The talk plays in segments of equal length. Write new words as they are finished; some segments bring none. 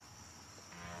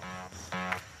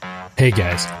Hey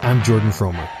guys, I'm Jordan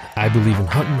Fromer. I believe in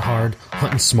hunting hard,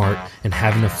 hunting smart, and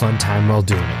having a fun time while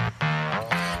doing it.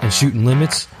 And shooting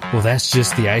limits, well, that's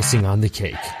just the icing on the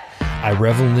cake. I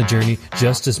revel in the journey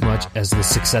just as much as the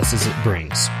successes it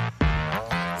brings.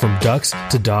 From ducks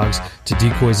to dogs to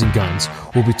decoys and guns,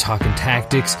 we'll be talking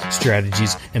tactics,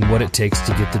 strategies, and what it takes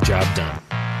to get the job done.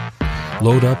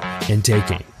 Load up and take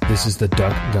aim. This is the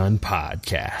Duck Gun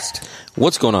Podcast.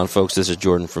 What's going on, folks? This is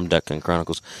Jordan from Duck Gun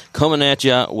Chronicles coming at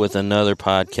you with another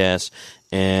podcast.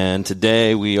 And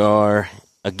today we are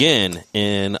again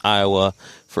in Iowa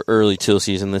for early teal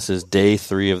season. This is day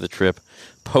 3 of the trip,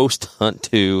 post hunt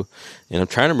 2. And I'm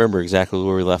trying to remember exactly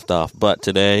where we left off. But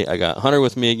today I got Hunter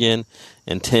with me again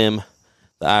and Tim,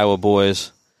 the Iowa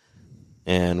boys.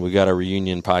 And we got a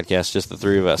reunion podcast, just the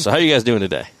 3 of us. So how are you guys doing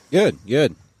today? Good.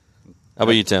 How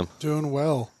about you, Tim? Doing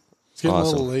well. It's getting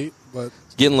Awesome. a little late, but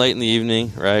It's getting late in the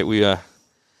evening, right? We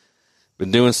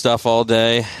been doing stuff all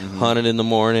day, hunted in the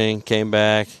morning, came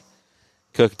back,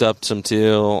 cooked up some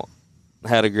teal,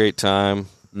 had a great time,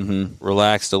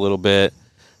 relaxed a little bit,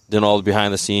 did all the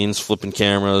behind the scenes, flipping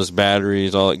cameras,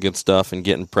 batteries, all that good stuff, and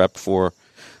getting prepped for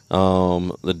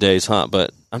the day's hunt.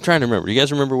 But I'm trying to remember. Do you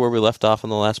guys remember where we left off in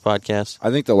the last podcast? I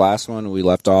think the last one we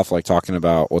left off like talking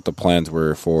about what the plans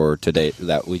were for today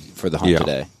for the hunt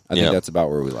today. I think that's about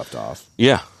where we left off.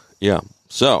 Yeah.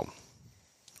 So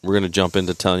we're gonna jump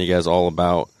into telling you guys all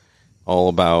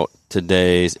about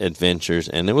today's adventures,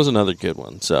 and it was another good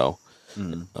one. So,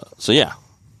 yeah.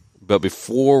 But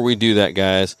before we do that,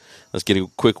 guys, let's get a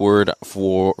quick word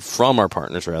from our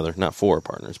partners, rather, not for our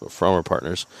partners, but from our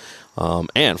partners.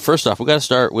 And first off, we got to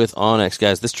start with onX,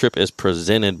 guys. This trip is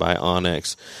presented by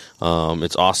onX.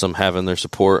 It's awesome having their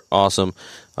support. Awesome.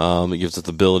 It gives us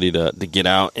the ability to get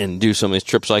out and do some of these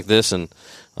trips like this, and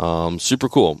super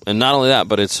cool. And not only that,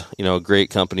 but it's a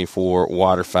great company for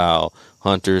waterfowl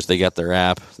hunters. They got their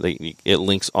app. It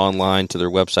links online to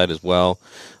their website as well.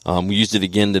 We used it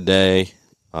again today.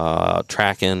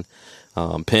 Tracking,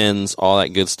 pins, all that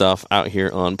good stuff out here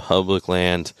on public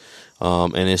land.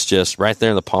 And it's just right there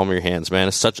in the palm of your hands, man.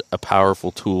 It's such a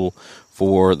powerful tool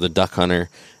for the duck hunter.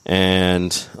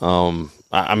 And,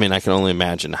 I can only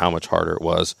imagine how much harder it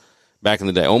was back in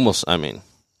the day.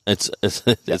 It's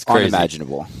crazy.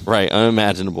 Unimaginable. Right.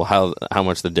 Unimaginable how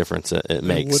much the difference it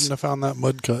makes. we wouldn't have found that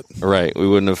mud cut. Right. We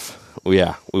wouldn't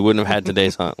have had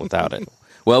today's hunt without it.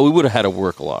 Well, we would have had to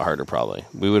work a lot harder, probably.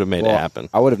 We would have made it happen.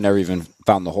 I would have never even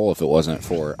found the hole if it wasn't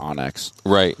for onX.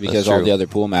 Right. Because all the other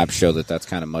pool maps show that's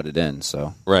kind of mudded in.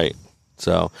 So right.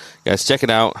 So, guys, check it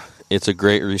out. It's a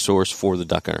great resource for the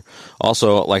duck hunter.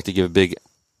 Also, I'd like to give a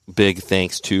big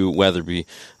thanks to Weatherby.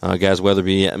 Guys,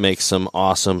 Weatherby makes some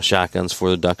awesome shotguns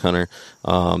for the duck hunter.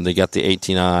 They got the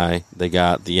 18i. They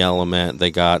got the Element.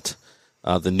 They got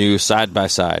the new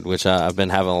side-by-side, which I've been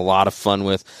having a lot of fun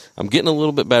with. I'm getting a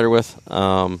little bit better with.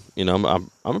 I'm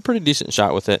a pretty decent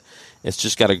shot with it. It's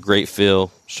just got a great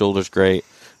feel. Shoulder's great.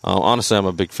 Honestly, I'm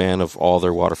a big fan of all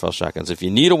their waterfowl shotguns. If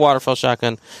you need a waterfowl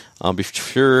shotgun, be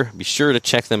sure to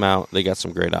check them out. They got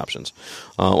some great options.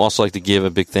 Also like to give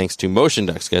a big thanks to Motion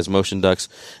Ducks, guys. Motion Ducks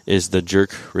is the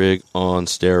jerk rig on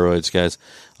steroids, guys.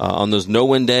 On those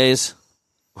no-win days,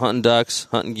 hunting ducks,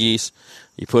 hunting geese,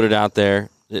 you put it out there.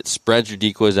 It spreads your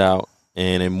decoys out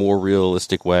in a more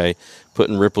realistic way,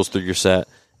 putting ripples through your set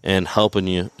and helping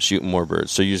you shoot more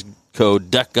birds. So use code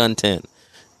DUCKGUN10.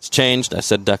 It's changed. I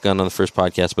said Duck Gun on the first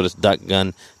podcast, but it's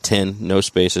DUCKGUN10, no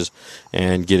spaces,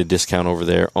 and get a discount over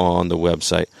there on the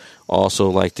website. Also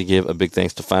like to give a big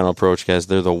thanks to Final Approach, guys.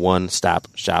 They're the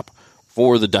one-stop shop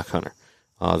for the duck hunter.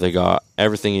 They got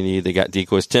everything you need. They got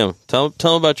decoys. Tim, tell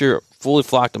them about your fully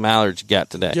flocked mallards you got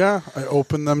today. Yeah, I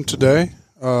opened them today.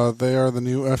 They are the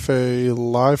new FA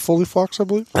Live Fully Flocks, I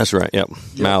believe. That's right. Yep.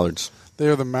 Mallards. They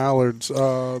are the mallards.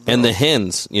 And the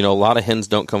hens. A lot of hens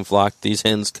don't come flocked. These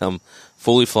hens come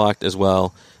fully flocked as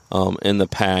well in the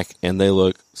pack, and they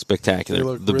look spectacular. They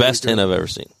look the really best good. hen I've ever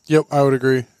seen. Yep, I would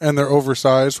agree. And they're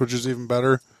oversized, which is even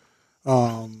better.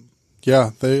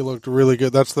 They looked really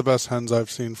good. That's the best hens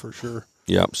I've seen for sure.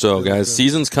 Yep. So, guys,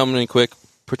 season's coming in quick.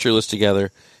 Put your list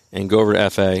together and go over to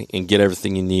FA and get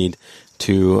everything you need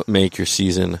to make your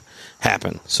season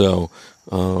happen. So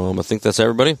I think that's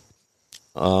everybody.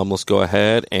 Let's go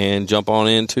ahead and jump on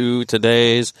into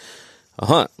today's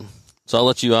hunt. So I'll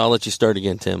let you start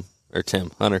again, Tim,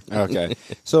 Hunter. Okay.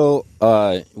 So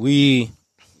we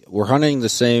were hunting the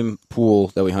same pool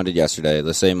that we hunted yesterday,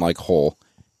 the same hole,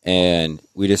 and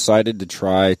we decided to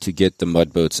try to get the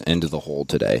mud boats into the hole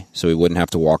today, so we wouldn't have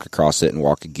to walk across it and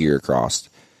walk a gear across.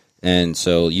 And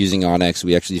so using onX,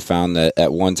 we actually found that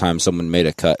at one time someone made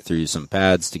a cut through some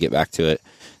pads to get back to it.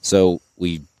 So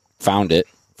we found it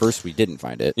first we didn't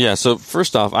find it. Yeah, so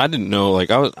first off, I didn't know,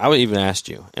 like, I would even asked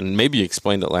you, and maybe you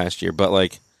explained it last year, but,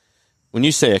 like, when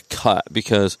you say a cut,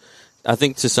 because I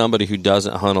think to somebody who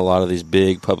doesn't hunt a lot of these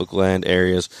big public land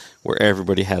areas where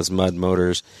everybody has mud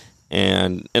motors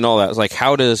and all that, it's like,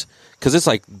 how does, because it's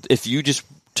like, if you just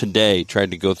today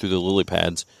tried to go through the lily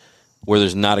pads where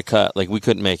there's not a cut, like, we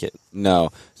couldn't make it.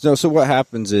 No. So what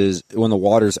happens is when the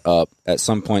water's up, at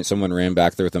some point someone ran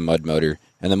back there with a mud motor,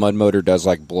 and the mud motor does,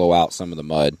 like, blow out some of the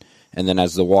mud. And then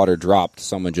as the water dropped,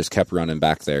 someone just kept running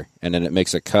back there. And then it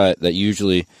makes a cut that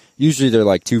usually they're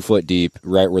like 2 foot deep,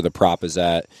 right where the prop is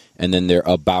at, and then they're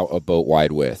about a boat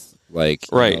wide width. Like,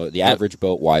 right. You know, the average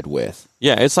boat wide width.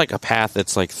 Yeah, it's like a path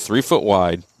that's like 3 foot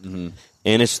wide, and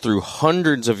it's through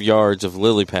hundreds of yards of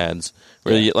lily pads,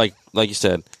 where you, like you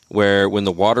said, where when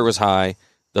the water was high,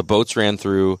 the boats ran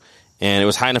through, and it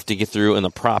was high enough to get through, and the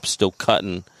prop's still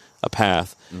cutting a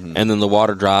path. And then the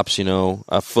water drops,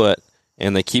 a foot,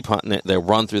 and they keep hunting it. They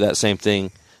run through that same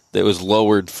thing that was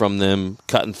lowered from them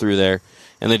cutting through there,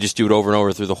 and they just do it over and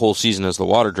over through the whole season as the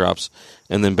water drops.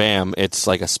 And then, bam, it's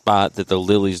like a spot that the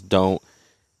lilies don't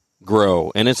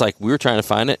grow. And it's like we were trying to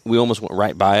find it. We almost went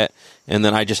right by it, and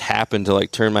then I just happened to,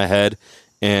 like, turn my head,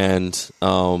 and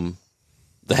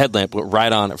the headlamp went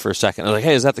right on it for a second. I was like,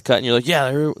 hey, is that the cut? And you're like,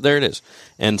 yeah, there it is.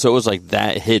 And so it was like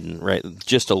that hidden, right?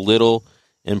 Just a little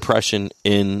impression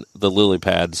in the lily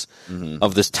pads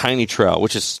of this tiny trail,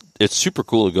 which it's super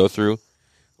cool to go through,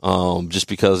 just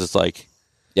because it's like,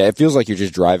 yeah, it feels like you're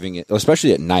just driving it,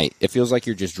 especially at night. It feels like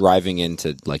you're just driving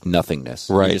into, like, nothingness.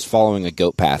 Right. You're just following a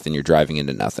goat path and you're driving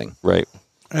into nothing. right.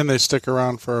 And they stick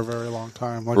around for a very long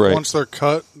time. Like, Right. once they're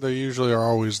cut, they usually are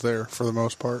always there for the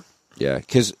most part. Yeah,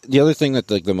 because the other thing that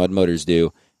the mud motors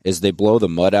do is they blow the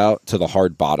mud out to the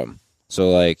hard bottom. So,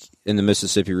 like, in the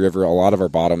Mississippi River, a lot of our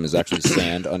bottom is actually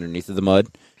sand underneath of the mud.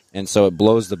 And so it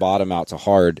blows the bottom out to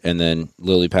hard, and then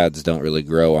lily pads don't really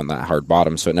grow on that hard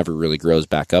bottom, so it never really grows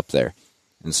back up there.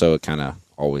 And so it kind of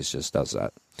always just does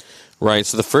that. Right.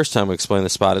 So the first time we explained the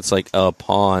spot, it's like a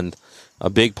pond, a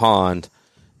big pond,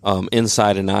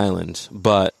 inside an island.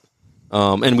 But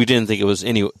and we didn't think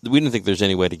there's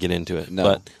any way to get into it. No.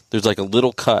 But there's like a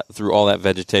little cut through all that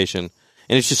vegetation,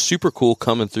 and it's just super cool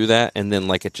coming through that. And then,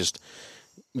 like,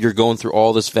 you're going through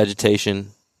all this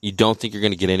vegetation. You don't think you're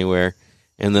going to get anywhere.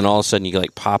 And then all of a sudden you,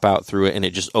 like, pop out through it, and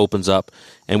it just opens up.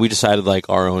 And we decided, like,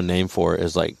 our own name for it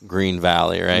is, like, Green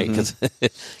Valley, right?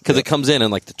 Because it comes in,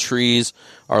 and, like, the trees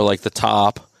are, like, the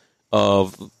top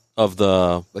of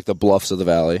the, Like the bluffs of the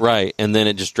valley. right. And then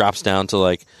it just drops down to,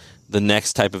 like, the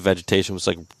next type of vegetation, which is,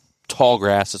 like, tall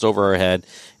grass that's over our head.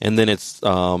 And then it's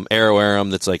arrow arum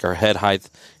that's, like, our head height.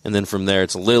 And then from there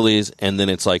it's lilies. And then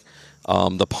it's, like,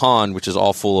 the pond, which is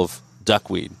all full of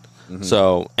duckweed.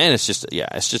 So, and it's just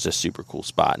a super cool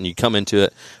spot. And you come into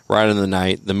it right in the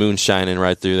night, the moon's shining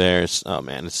right through there. It's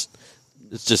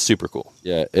just super cool.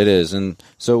 Yeah, it is. And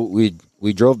so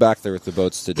we drove back there with the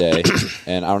boats today,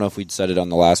 and I don't know if we'd said it on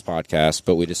the last podcast,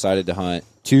 but we decided to hunt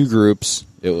 2 groups.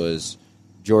 It was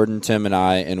Jordan, Tim, and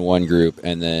I in one group,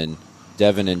 and then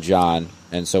Devin and John.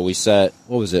 And so we set,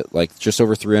 what was it, like just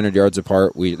over 300 yards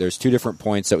apart. There's 2 different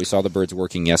points that we saw the birds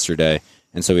working yesterday.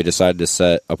 And so we decided to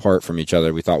set apart from each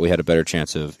other. We thought we had a better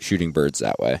chance of shooting birds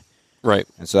that way. Right.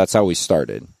 And so that's how we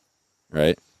started,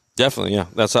 right? Definitely, yeah.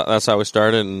 That's how we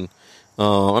started. And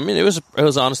I mean, it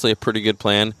was honestly a pretty good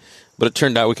plan, but it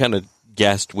turned out we kind of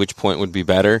guessed which point would be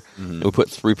better. And we put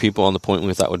 3 people on the point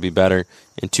we thought would be better,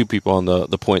 and 2 people on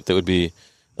the point that would be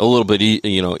a little bit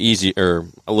easy, or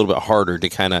a little bit harder to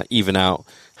kind of even out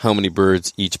how many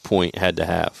birds each point had to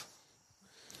have.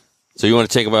 So you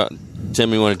want to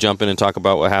Tim, you want to jump in and talk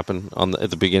about what happened at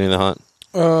the beginning of the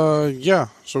hunt? Yeah.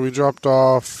 So we dropped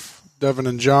off Devin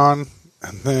and John,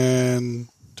 and then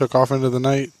took off into the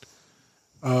night.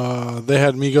 They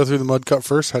had me go through the mud cut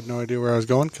first. Had no idea where I was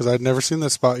going because I'd never seen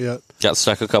this spot yet. Got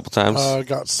stuck a couple times.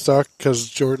 Got stuck because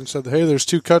Jordan said, "Hey, there's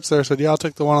 2 cuts there." I said, "Yeah, I'll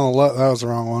take the one on the left." That was the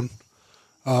wrong one.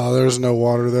 There's no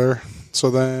water there.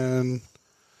 So then,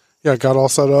 yeah, got all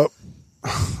set up.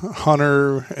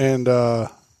 Hunter and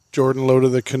Jordan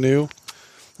loaded the canoe,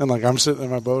 and, like, I'm sitting in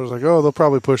my boat. I was like, "Oh, they'll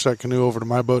probably push that canoe over to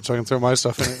my boat so I can throw my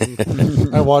stuff in it."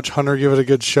 And I watched Hunter give it a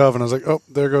good shove, and I was like, "Oh,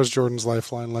 there goes Jordan's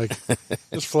lifeline, like,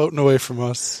 just floating away from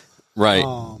us." Right.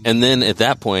 And then at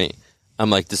that point, I'm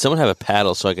like, does someone have a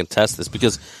paddle so I can test this?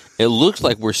 Because it looks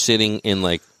like we're sitting in,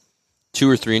 like, 2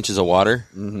 or 3 inches of water.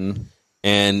 Mm-hmm.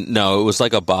 And no, it was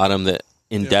like a bottom that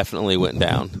indefinitely went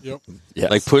down. Yep.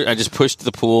 Yes. Like, I just pushed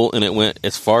the pool, and it went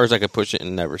as far as I could push it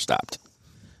and never stopped.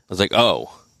 I was like, oh,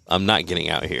 I'm not getting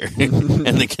out here.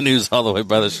 And the canoe's all the way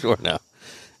by the shore now.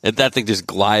 And that thing just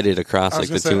glided across I was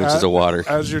like the gonna 2 say, inches of water.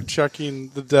 As you're checking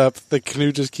the depth, the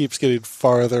canoe just keeps getting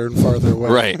farther and farther away.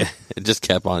 Right. It just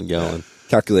kept on going.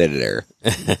 Calculated error.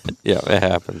 Yeah, it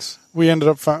happens. We ended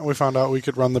up we found out we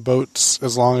could run the boats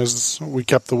as long as we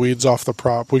kept the weeds off the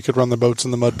prop. We could run the boats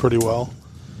in the mud pretty well.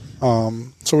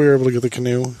 So we were able to get the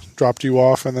canoe, dropped you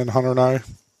off, and then Hunter and I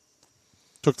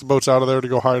took the boats out of there to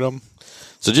go hide them.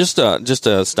 So just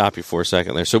to stop you for a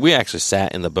second there. So we actually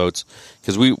sat in the boats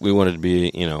because we wanted to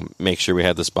be, make sure we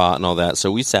had the spot and all that.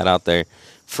 So we sat out there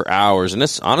for hours, and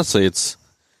it's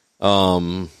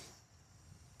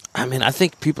I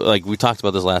think people, like we talked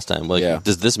about this last time. Like,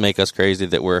 Does this make us crazy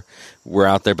that we're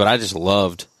out there? But I just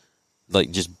loved, like,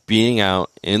 just being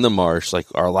out in the marsh, like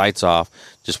our lights off,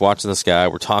 just watching the sky.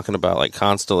 We're talking about like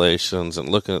constellations and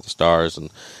looking at the stars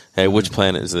and, hey, which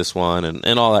planet is this one,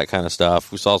 and all that kind of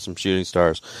stuff. We saw some shooting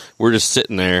stars. We're just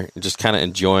sitting there, just kind of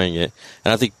enjoying it.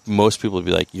 And I think most people would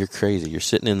be like, "You're crazy. You're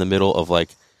sitting in the middle of like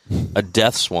a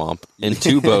death swamp in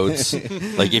 2 boats.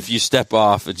 Like if you step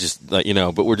off, it's just like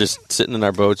But we're just sitting in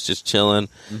our boats, just chilling,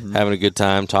 having a good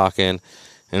time, talking."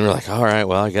 And we're like, all right,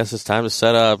 well, I guess it's time to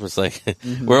set up. It's like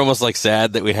we're almost like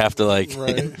sad that we have to like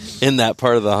in that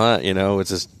part of the hunt.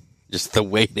 It's just the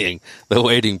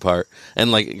waiting part. And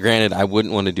like, granted, I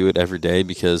wouldn't want to do it every day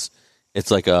because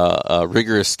it's like a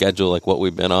rigorous schedule, like what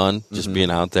we've been on, just being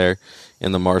out there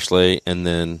in the marsh late and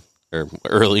then or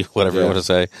early, whatever you want to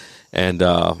say, and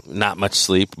not much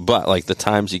sleep. But like the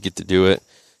times you get to do it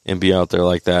and be out there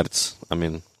like that, I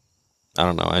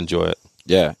don't know, I enjoy it.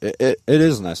 Yeah, it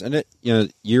is nice, and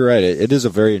you're right. It is a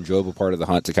very enjoyable part of the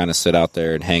hunt to kind of sit out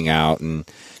there and hang out and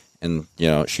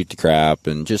shoot the crap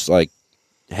and just like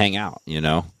hang out,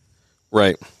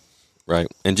 Right,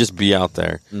 and just be out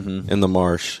there in the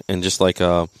marsh and just like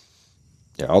all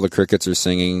the crickets are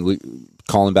singing,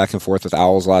 calling back and forth with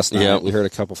owls last night. Yep. We heard a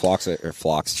couple a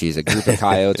group of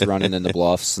coyotes running in the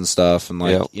bluffs and stuff, and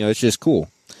it's just cool.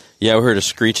 Yeah, we heard a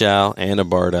screech owl and a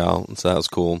barred owl, so that was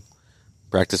cool.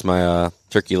 Practice my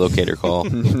turkey locator call.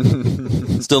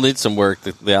 Still needs some work.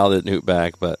 The owl didn't hoot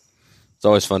back, but it's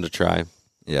always fun to try.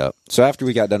 Yeah. So after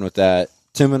we got done with that,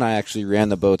 Tim and I actually ran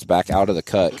the boats back out of the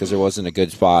cut because there wasn't a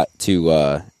good spot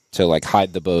to like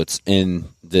hide the boats in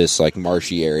this like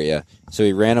marshy area. So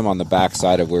we ran them on the back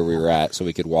side of where we were at, so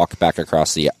we could walk back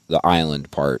across the island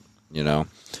part,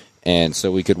 And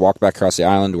so we could walk back across the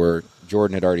island where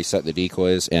Jordan had already set the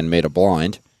decoys and made a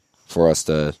blind for us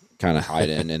to kind of hide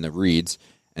in the reeds.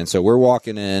 And so we're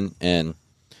walking in, and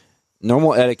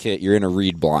normal etiquette, you're in a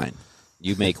reed blind.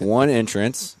 You make one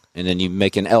entrance, and then you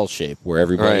make an L shape where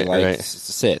everybody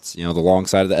sits. The long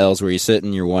side of the L is where you sit,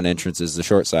 and your one entrance is the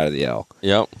short side of the L.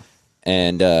 Yep.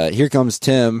 And here comes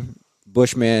Tim,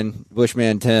 Bushman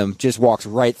Tim, just walks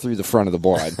right through the front of the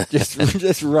blind.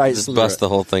 just right just bust the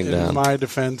whole thing down. In my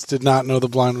defense, did not know the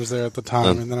blind was there at the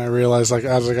time, and then I realized, like,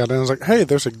 as I got in, I was like, hey,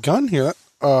 there's a gun here.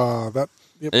 Yep,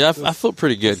 yeah, I felt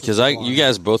pretty good because you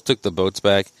guys both took the boats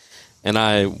back, and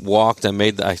I walked. I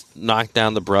knocked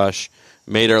down the brush,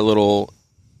 made our little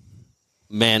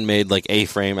man-made like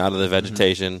A-frame out of the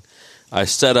vegetation. I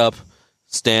set up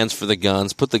stands for the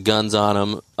guns, put the guns on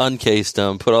them, uncased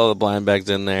them, put all the blind bags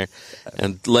in there,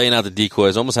 and laying out the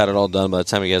decoys. Almost had it all done by the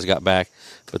time you guys got back.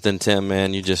 But then, Tim,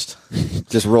 man, you just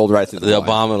rolled right through the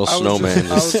abominable snowman.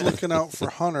 I was looking out for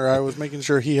Hunter. I was making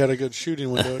sure he had a good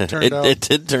shooting window. It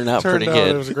did turn out pretty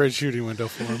good. It was a great shooting window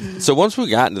for him. So once we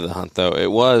got into the hunt, though, it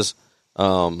was.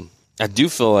 I do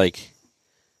feel like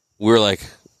we were like,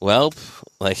 well,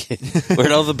 like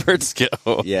where'd all the birds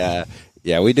go? Yeah.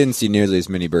 Yeah, we didn't see nearly as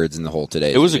many birds in the hole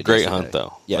today. It was a great hunt,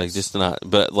 though. Yes. Like just not,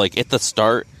 but like at the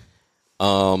start,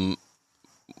 were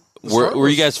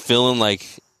you guys feeling like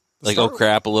oh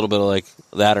crap, a little bit of like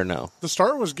that or no? The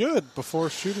start was good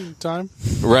before shooting time.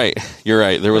 Right, you're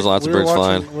right. There was lots of birds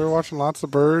flying. We were watching lots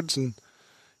of birds, and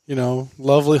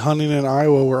lovely hunting in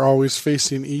Iowa. We're always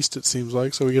facing east, it seems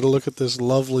like, so we get to look at this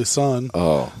lovely sun.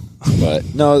 Oh,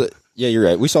 but no, yeah, you're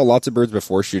right. We saw lots of birds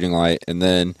before shooting light, and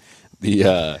then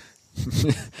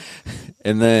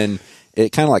and then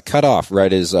it kind of like cut off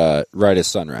right as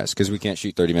sunrise because we can't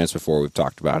shoot 30 minutes before. We've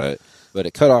talked about it, but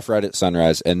it cut off right at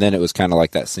sunrise, and then it was kind of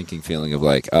like that sinking feeling of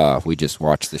like, we just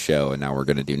watched the show and now we're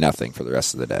going to do nothing for the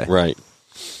rest of the day. Right,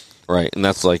 and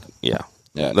that's like, yeah,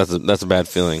 that's a bad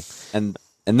feeling. And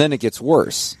then it gets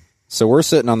worse. So we're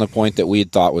sitting on the point that we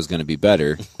had thought was going to be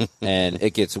better, and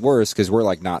it gets worse because we're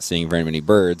like not seeing very many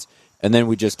birds. And then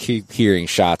we just keep hearing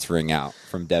shots ring out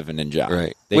from Devin and John.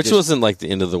 Right. Which wasn't like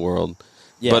the end of the world.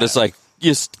 Yeah. But it's like,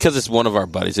 just because it's one of our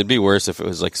buddies. It'd be worse if it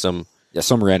was like some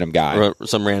random guy.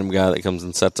 Some random guy that comes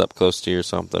and sets up close to you or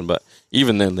something. But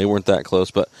even then, they weren't that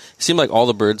close. But it seemed like all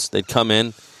the birds, they'd come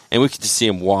in, and we could just see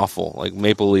them waffle like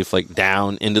maple leaf, like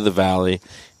down into the valley,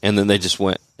 and then they just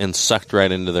went and sucked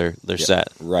right into their set,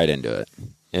 right into it.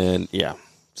 and yeah,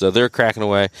 so they're cracking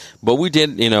away. But we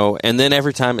did, and then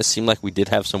every time it seemed like we did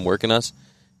have some work in us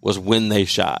was when they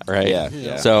shot, right?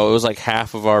 Yeah. So it was like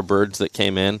half of our birds that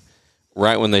came in.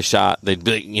 Right when they shot, they'd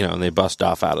be, and they bust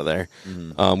off out of there,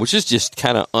 which is just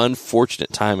kind of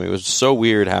unfortunate timing. It was so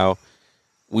weird how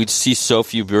we'd see so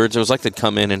few birds. It was like they'd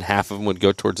come in and half of them would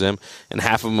go towards them, and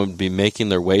half of them would be making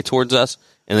their way towards us,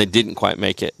 and they didn't quite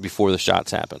make it before the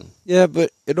shots happened. Yeah,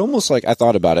 but it almost like I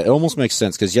thought about it. It almost makes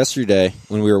sense because yesterday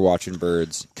when we were watching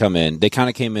birds come in, they kind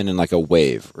of came in like a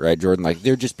wave, right, Jordan? Like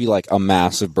there'd just be like a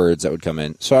mass of birds that would come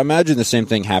in. So I imagine the same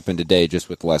thing happened today, just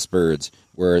with less birds,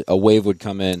 where a wave would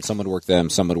come in, some would work them,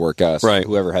 some would work us. Right.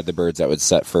 Whoever had the birds that would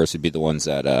set first would be the ones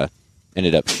that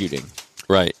ended up shooting.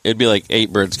 Right. It'd be like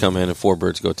 8 birds come in and 4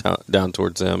 birds go down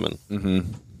towards them,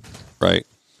 and right.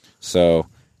 So,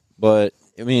 but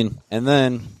I mean, and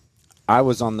then I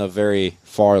was on the very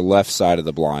far left side of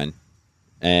the blind,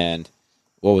 and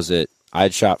what was it? I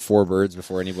had shot 4 birds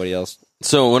before anybody else.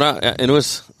 So and it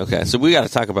was okay. So we got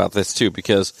to talk about this too,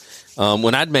 because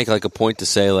when I'd make like a point to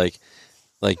say like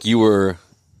you were,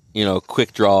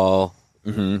 quick draw,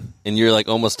 and you're like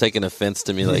almost taking offense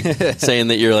to me, like saying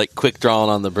that you're like quick drawing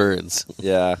on the birds.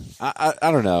 Yeah,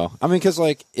 I don't know. I mean, because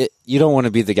like you don't want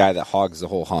to be the guy that hogs the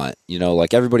whole hunt.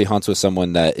 Like everybody hunts with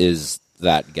someone that is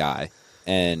that guy.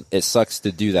 And it sucks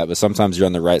to do that, but sometimes you're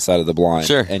on the right side of the blind.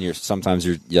 Sure. And sometimes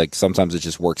it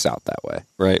just works out that way.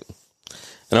 Right.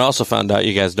 And I also found out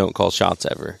you guys don't call shots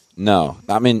ever. No.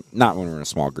 I mean, not when we're in a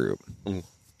small group.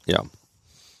 Yeah.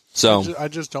 So I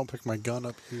just don't pick my gun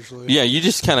up usually. yeah, you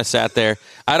just kind of sat there.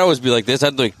 I'd always be like this.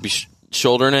 I'd like be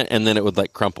shouldering it, and then it would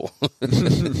like crumple.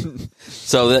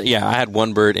 So I had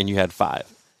 1 bird, and you had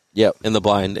 5. Yep. In the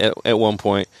blind at one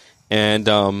point, and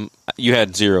you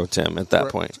had 0, Tim, at that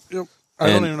point. Yep. I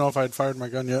don't even know if I had fired my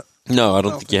gun yet. No, I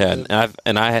don't think you had.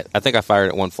 I think I fired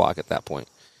at 1 flock at that point,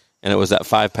 and it was that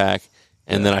 5-pack.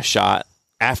 And then I shot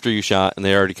after you shot, and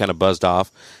they already kind of buzzed off.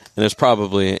 And there's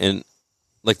probably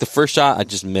like the first shot I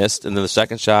just missed, and then the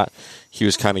second shot he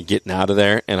was kind of getting out of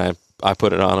there, and I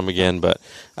put it on him again. But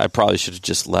I probably should have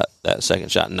just let that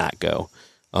second shot not go.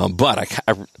 But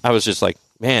I was just like,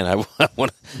 man, I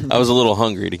was a little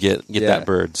hungry to get that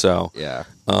bird. So yeah.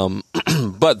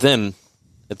 But then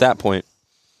at that point,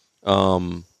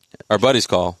 our buddies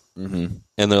call, and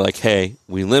they're like, "Hey,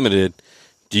 we limited.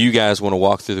 Do you guys want to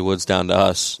walk through the woods down to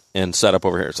us and set up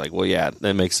over here?" It's like, well, yeah,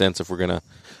 that makes sense if we're gonna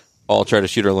all try to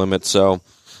shoot our limits. So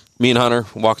me and Hunter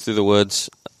walked through the woods.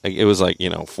 It was like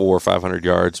 400 or 500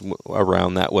 yards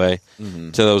around that way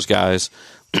to those guys,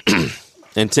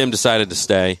 and Tim decided to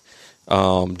stay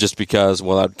just because.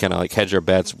 Well, I'd kind of like hedge our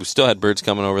bets. We still had birds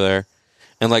coming over there,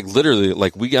 and like literally,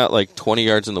 like we got like 20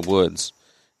 yards in the woods.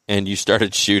 And you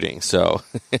started shooting, so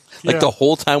the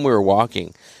whole time we were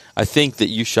walking, I think that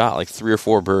you shot like 3 or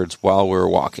 4 birds while we were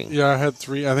walking. Yeah, I had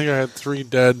 3. I think I had 3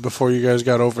 dead before you guys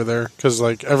got over there, because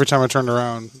like every time I turned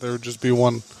around, there would just be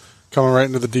one coming right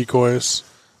into the decoys.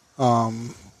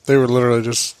 They were literally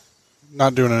just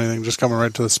not doing anything, just coming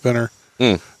right to the spinner.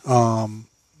 The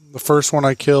first one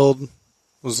I killed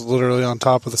was literally on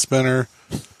top of the spinner,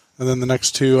 and then the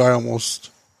next 2 I almost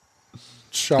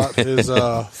shot his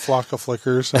flock of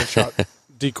flickers. I shot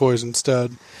decoys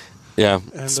instead. Yeah.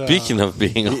 And, speaking of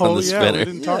being on the spinner. We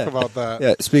didn't talk about that.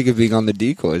 Yeah, speaking of being on the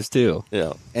decoys, too.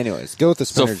 Yeah. Anyways, go with the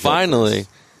spinner. So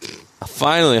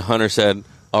finally, Hunter said,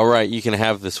 all right, you can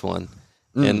have this one.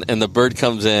 And the bird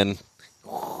comes in,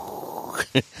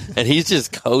 and he's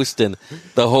just coasting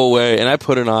the whole way. And I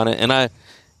put it on it, and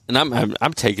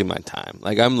I'm taking my time.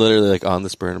 Like, I'm literally like on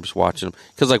this bird, I'm just watching him.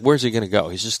 Because, like, where's he going to go?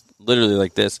 He's just literally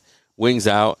like this. Wings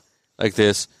out like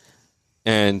this,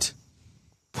 and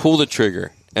pull the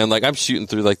trigger, and like I'm shooting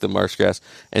through like the marsh grass,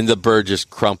 and the bird just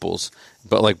crumples.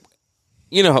 But like,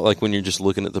 how like when you're just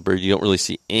looking at the bird, you don't really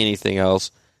see anything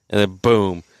else, and then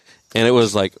boom, and it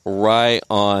was like right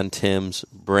on Tim's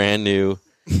brand new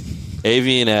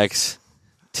Avian X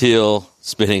teal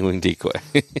spinning wing decoy.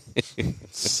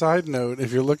 Side note: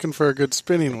 if you're looking for a good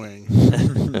spinning wing,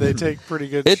 they take pretty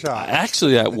good shots.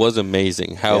 Actually, that was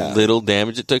amazing how little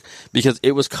damage it took, because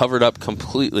it was covered up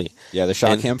completely. Yeah, the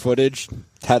shot cam footage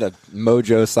had a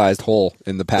Mojo-sized hole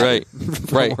in the pattern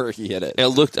right. where he hit it. It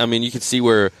looked, I mean, you could see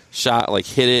where shot like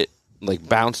hit it, like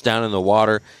bounced down in the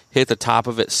water, hit the top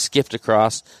of it, skipped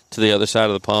across to the other side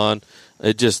of the pond.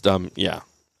 It just, I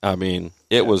mean,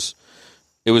 it was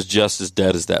just as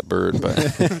dead as that bird, but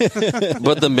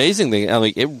but the amazing thing, I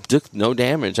mean, it took no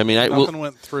damage. I mean, nothing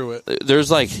went through it. There's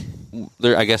like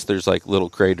there. I guess there's like little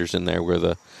craters in there where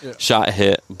the shot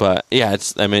hit. But yeah,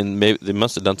 maybe they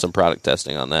must have done some product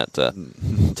testing on that to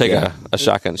take a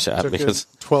shotgun shot because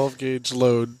 12 gauge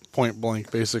load point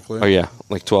blank basically. Oh yeah,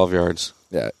 like 12 yards.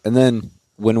 Yeah, and then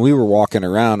when we were walking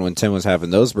around, when Tim was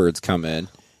having those birds come in,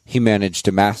 he managed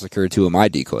to massacre 2 of my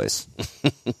decoys.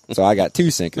 So I got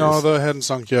 2 sinkers. No, they hadn't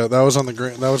sunk yet. That was on the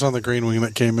green. That was on the green wing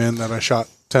that came in that I shot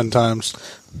 10 times.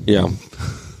 Yeah,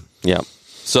 yeah.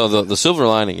 So the silver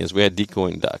lining is we had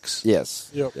decoying ducks. Yes.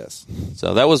 Yep. Yes.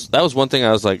 So that was one thing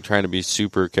I was like trying to be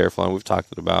super careful on. We've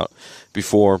talked about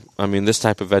before. I mean, this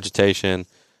type of vegetation,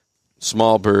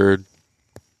 small bird,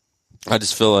 I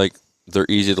just feel like they're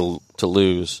easy to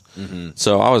lose. Mm-hmm.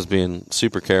 So I was being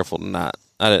super careful to not.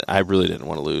 I really didn't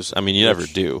want to lose. I mean, you never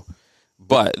do.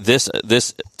 But this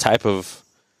type of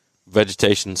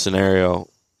vegetation scenario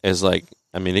is like,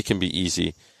 I mean, it can be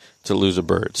easy to lose a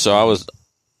bird. So I was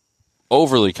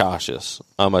overly cautious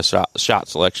on my shot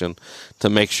selection to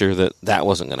make sure that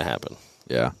wasn't going to happen.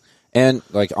 Yeah. And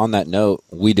like on that note,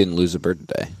 we didn't lose a bird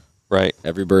today. Right.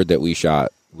 Every bird that we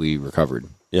shot, we recovered.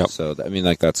 Yep. So, I mean,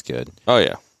 like, that's good. Oh,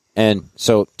 yeah. And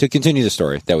so to continue the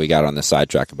story that we got on the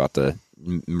sidetrack about the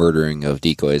murdering of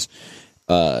decoys,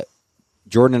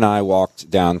 Jordan and I walked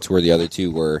down to where the other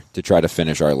 2 were to try to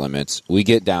finish our limits. We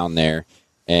get down there,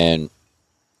 and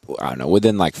I don't know,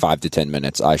 within like 5 to 10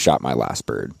 minutes, I shot my last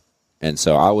bird. And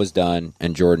so I was done,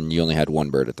 and Jordan, you only had 1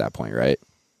 bird at that point, right?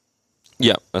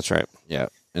 Yeah, that's right. Yeah.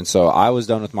 And so I was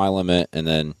done with my limit, and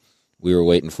then we were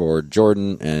waiting for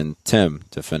Jordan and Tim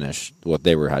to finish what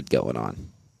they had going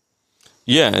on.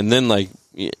 Yeah, and then like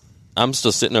I'm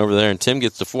still sitting over there, and Tim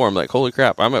gets to 4. I'm like, holy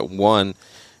crap! I'm at 1.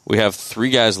 We have 3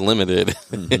 guys limited.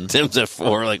 Mm-hmm. And Tim's at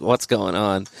 4. Like, what's going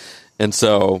on? And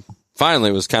so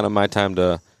finally, it was kind of my time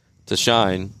to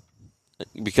shine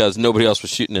because nobody else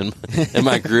was shooting in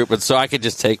my group, and so I could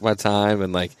just take my time.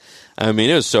 And like, I mean,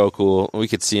 it was so cool. We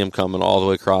could see him coming all the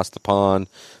way across the pond,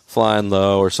 flying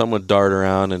low, or someone would dart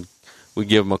around, and we'd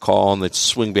give them a call, and they'd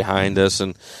swing behind us,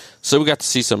 and so we got to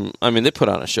see some. I mean, they put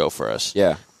on a show for us.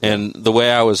 Yeah. And the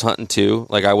way I was hunting too,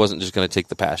 like I wasn't just going to take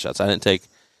the pass shots. I didn't take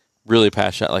really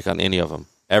pass shot like on any of them.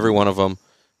 Every one of them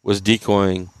was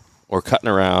decoying or cutting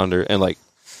around, and like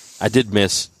I did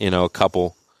miss, a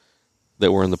couple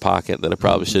that were in the pocket that I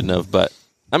probably shouldn't have. But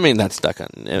I mean, that's duck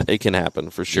hunting. It can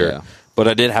happen for sure. Yeah. But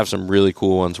I did have some really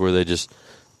cool ones where they just,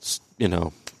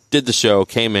 did the show,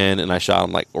 came in, and I shot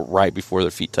them like right before their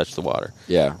feet touched the water.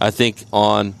 Yeah. I think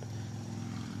I'm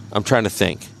trying to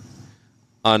think.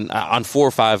 On 4 or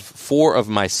 5, 4 of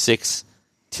my 6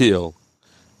 teal,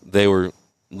 they were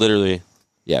literally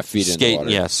feet in the water.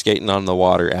 Yeah, skating on the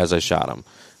water as I shot them,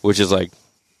 which is like,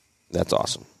 that's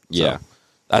awesome. Yeah. So,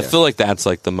 I feel like that's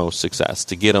like the most success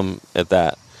to get them at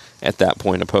that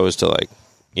point, opposed to like,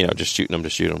 just shooting them to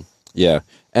shoot them. Yeah.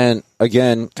 And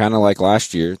again, kind of like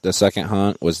last year, the second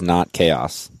hunt was not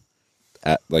chaos.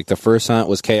 Like the first hunt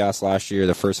was chaos last year.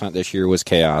 The first hunt this year was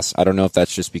chaos. I don't know if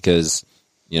that's just because,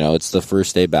 it's the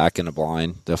first day back in a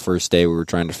blind. The first day we were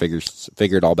trying to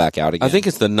figure it all back out again. I think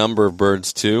it's the number of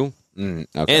birds too, okay.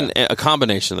 And a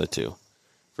combination of the two,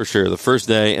 for sure. The first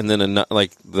day, and then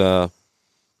like the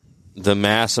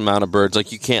mass amount of birds.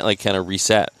 Like you can't like kind of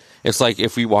reset. It's like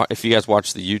if you guys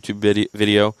watch the YouTube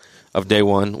video of day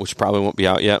 1, which probably won't be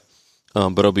out yet,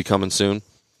 but it'll be coming soon.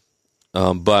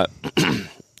 But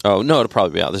oh no, it'll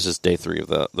probably be out. This is day 3 of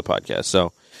the podcast.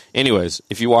 So, anyways,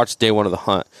 if you watch day 1 of the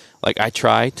hunt, like I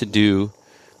try to do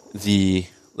the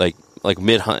like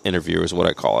mid hunt interview is what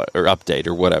I call it, or update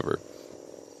or whatever,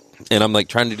 and I'm like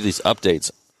trying to do these updates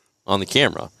on the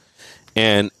camera,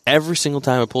 and every single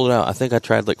time I pulled it out, I think I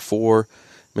tried like 4,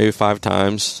 maybe 5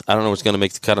 times. I don't know what's going to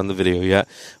make the cut on the video yet,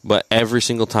 but every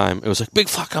single time it was like big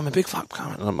flock coming,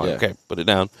 and I'm like, okay, put it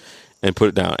down. And put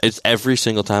it down. It's every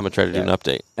single time I try to do an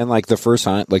update. And like the first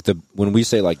hunt, like when we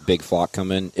say like big flock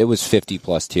coming, it was 50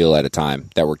 plus teal at a time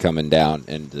that were coming down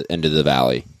into the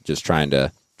valley, just trying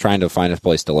to find a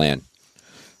place to land.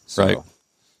 So, right.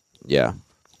 Yeah.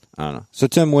 I don't know. So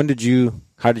Tim, how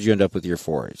did you end up with your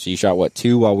 4? So you shot what,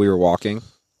 2 while we were walking?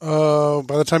 By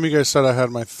the time you guys said, I had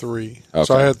my 3. Okay.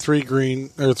 So I had 3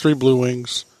 blue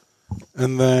wings,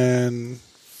 and then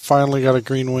finally got a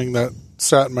green wing that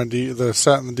sat in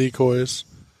the decoys,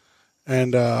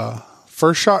 and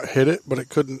first shot hit it, but it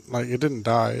didn't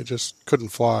die. It just couldn't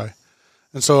fly,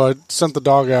 and so I sent the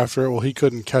dog after it. Well, he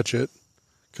couldn't catch it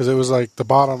because it was like the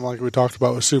bottom, like we talked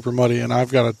about, was super muddy, and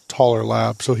I've got a taller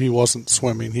lab, so he wasn't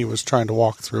swimming. He was trying to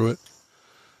walk through it.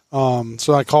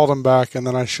 So I called him back, and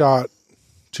then I shot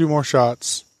 2 more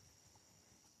shots.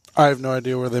 I have no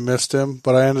idea where they missed him,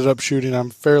 but I ended up shooting, I'm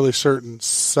fairly certain,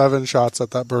 7 shots at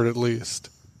that bird at least.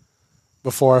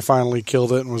 before I finally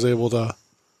killed it and was able to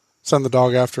send the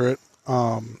dog after it.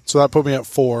 So that put me at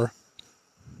 4.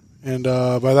 And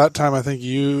by that time, I think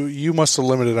you must have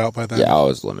limited out by then. Yeah, I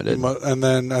was limited. And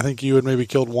then I think you had maybe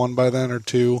killed 1 by then or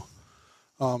 2.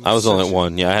 I was only at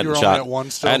 1. Yeah, I hadn't only shot. at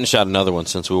 1 still? I hadn't shot another one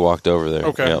since we walked over there.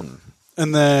 Okay. Yep.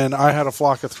 And then I had a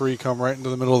flock of 3 come right into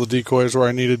the middle of the decoys where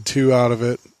I needed 2 out of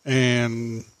it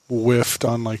and whiffed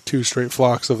on like 2 straight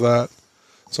flocks of that.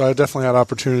 So I definitely had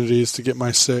opportunities to get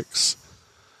my 6.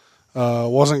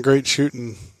 Wasn't great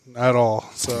shooting at all.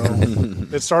 So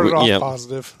it started off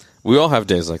positive. We all have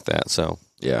days like that. So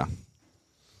Yeah.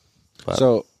 But-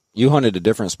 So you hunted a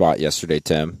different spot yesterday,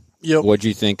 Tim. Yep. What'd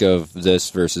you think of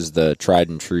this versus the tried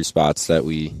and true spots that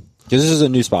we? Because this is a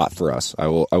new spot for us. I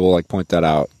will like point that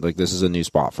out. Like this is a new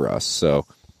spot for us. So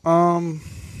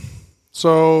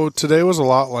So today was a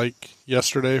lot like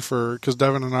yesterday because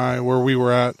Devin and I, where we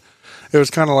were at, it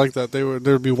was kind of like that.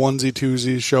 There'd be onesie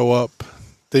twosies show up.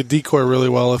 They decoy really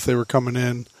well if they were coming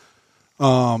in.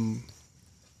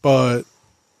 But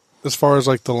as far as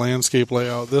like the landscape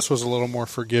layout, this was a little more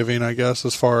forgiving, I guess,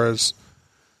 as far as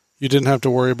you didn't have to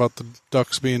worry about the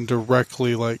ducks being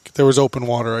directly like there was open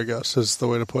water, I guess is the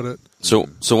way to put it. So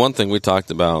one thing we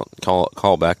talked about,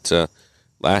 call back to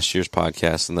last year's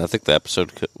podcast, and I think the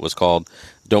episode was called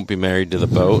 "Don't Be Married to the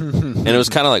Boat," and it was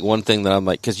kind of like one thing that I'm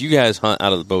like, because you guys hunt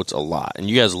out of the boats a lot, and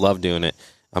you guys love doing it.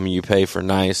 I mean, you pay for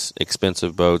nice,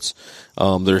 expensive boats.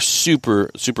 They're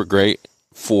super, super great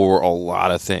for a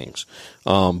lot of things.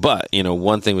 But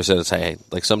one thing we said is, hey,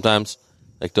 like sometimes,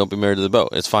 like don't be married to the boat.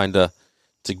 It's fine to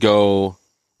go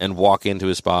and walk into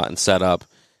a spot and set up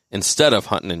instead of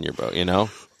hunting in your boat,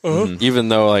 Even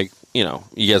though, like, you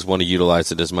guys want to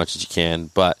utilize it as much as you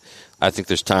can, but I think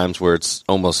there's times where it's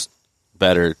almost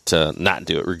better to not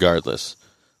do it regardless.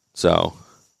 So,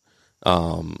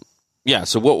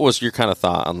 so what was your kind of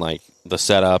thought on, like, the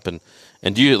setup and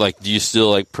do you still,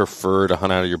 like, prefer to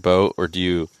hunt out of your boat,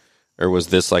 or was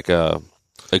this, like, a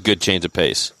good change of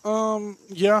pace?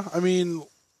 Yeah, I mean,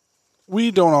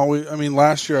 we don't always. I mean,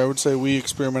 last year I would say we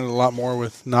experimented a lot more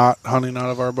with not hunting out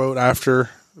of our boat after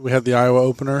we had the Iowa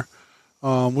opener.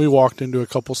 We walked into a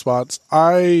couple spots.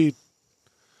 I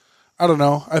don't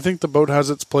know. I think the boat has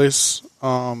its place.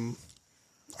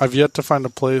 I've yet to find a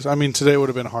place. I mean, today would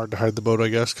have been hard to hide the boat, I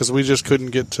guess, because we just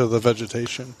couldn't get to the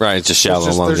vegetation. Right, it's just shallow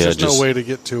along the edges. There's just no way to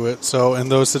get to it. So in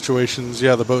those situations,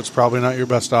 yeah, the boat's probably not your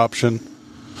best option.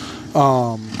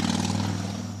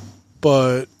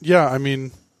 But yeah, I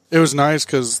mean, it was nice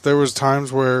because there was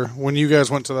times where when you guys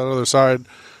went to that other side,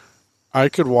 I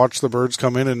could watch the birds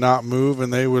come in and not move,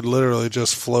 and they would literally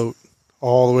just float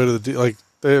all the way to the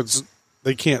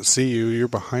they can't see you. You're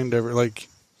behind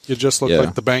you just look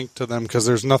like the bank to them because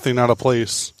there's nothing out of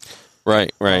place.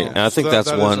 Right. And I think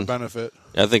that's one is a benefit.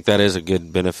 I think that is a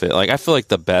good benefit. Like, I feel like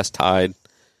the best hide,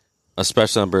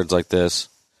 especially on birds like this,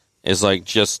 is like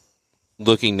just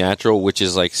looking natural, which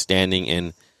is like standing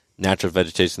in natural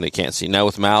vegetation they can't see. Now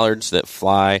with mallards that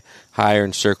fly higher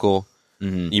and circle,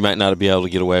 you might not be able to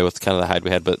get away with kind of the hide we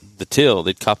had, but the teal,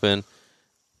 they'd cup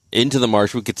into the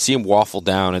marsh. We could see them waffle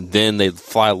down, and then they'd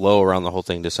fly low around the whole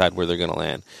thing, decide where they're going to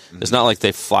land. It's not like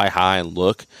they fly high and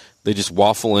look. They just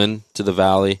waffle into the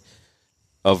valley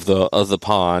of the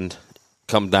pond,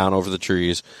 come down over the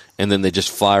trees, and then they just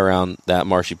fly around that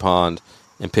marshy pond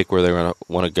and pick where they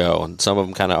want to go. And some of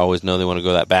them kind of always know they want to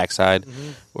go that backside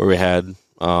where we had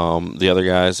the other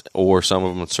guys, or some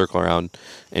of them would circle around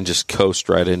and just coast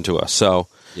right into us. So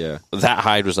that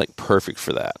hide was like perfect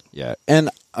for that. Yeah. And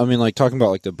I mean, like, talking about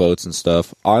like the boats and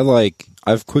stuff,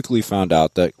 I've quickly found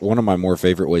out that one of my more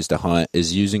favorite ways to hunt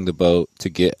is using the boat to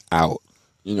get out.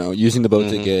 Using the boat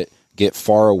to get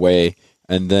far away,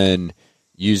 and then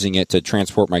using it to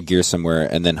transport my gear somewhere,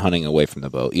 and then hunting away from the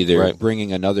boat. Either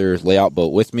bringing another layout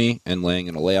boat with me and laying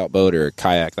in a layout boat or a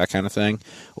kayak, that kind of thing,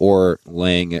 or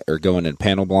going in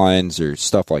panel blinds or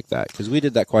stuff like that. Because we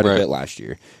did that quite a bit last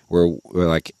year, where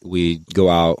we go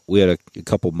out. We had a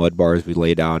couple mud bars we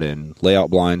laid out in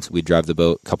layout blinds. We'd drive the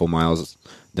boat a couple miles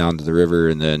down to the river,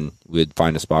 and then we'd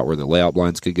find a spot where the layout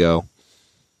blinds could go.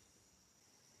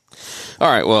 All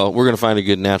right, well, we're going to find a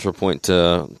good natural point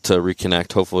to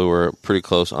reconnect. Hopefully we're pretty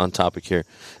close on topic here.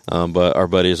 But our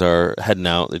buddies are heading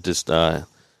out. They just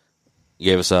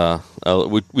gave us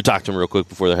we talked to them real quick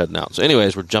before they're heading out. So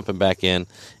anyways, we're jumping back in,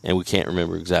 and we can't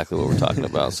remember exactly what we're talking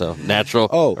about. So natural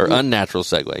or unnatural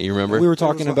segue. You remember? We were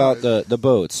talking about the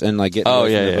boats and like getting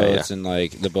away from the boats and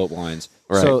like the boat blinds.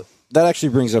 Right. So that actually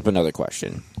brings up another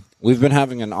question. We've been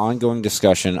having an ongoing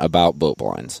discussion about boat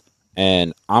blinds.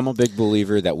 And I'm a big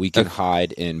believer that we can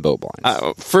hide in boat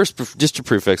blinds. First, just to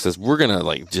prefix this, we're going to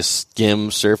like just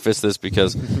skim surface this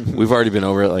because we've already been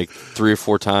over it like 3 or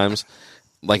 4 times.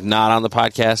 like not on the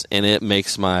podcast, and it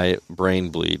makes my brain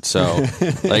bleed. So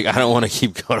like I don't want to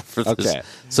keep going for this. Okay.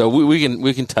 So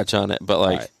we can touch on it, but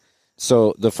like Right.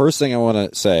 So the first thing I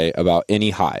want to say about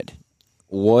any hide,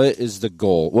 what is the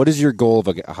goal? What is your goal of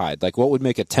a hide? Like what would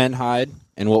make a 10 hide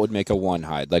and what would make a 1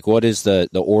 hide? Like what is the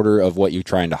order of what you're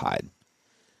trying to hide?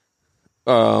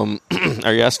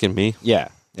 are you asking me? Yeah.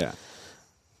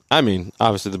 I mean,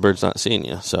 obviously the bird's not seeing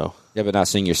you, so Yeah, but not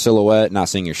seeing your silhouette, not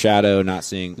seeing your shadow, not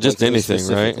seeing just anything, right?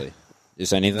 specifically.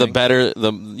 Just anything. the better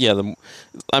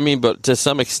I mean, but to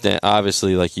some extent,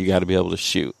 obviously, like you got to be able to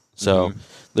shoot. So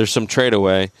there's some trade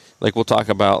away. Like we'll talk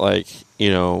about like,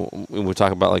 when we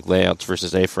talk about like layouts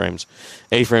versus A-frames.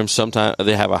 A-frames sometimes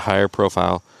they have a higher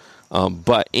profile.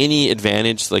 But any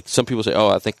advantage, like some people say,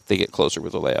 I think they get closer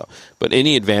with a layout. But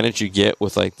any advantage you get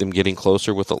with like them getting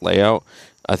closer with a layout,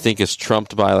 I think is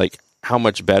trumped by like how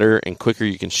much better and quicker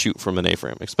you can shoot from an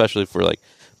A-frame, especially for like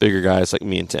bigger guys like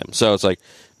me and Tim. So it's like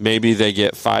maybe they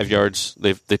get 5 yards,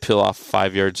 they peel off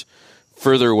 5 yards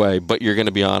further away, but you're going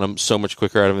to be on them so much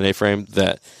quicker out of an A-frame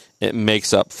that it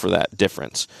makes up for that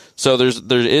difference. So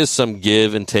there is some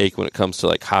give and take when it comes to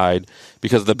like hide,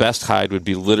 because the best hide would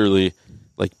be literally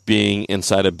like being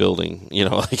inside a building,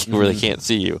 like where they can't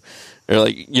see you, or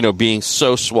like, being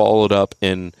so swallowed up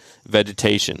in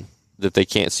vegetation that they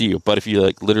can't see you. But if you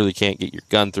like literally can't get your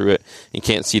gun through it and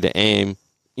can't see to aim,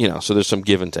 so there's some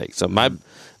give and take. So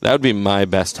that would be my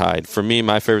best hide. For me,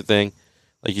 my favorite thing,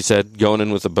 like you said, going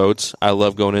in with the boats. I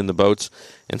love going in the boats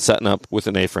and setting up with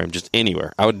an A-frame just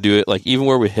anywhere. I would do it like even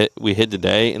where we hid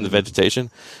today in the vegetation.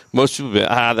 Most people would be,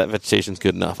 that vegetation's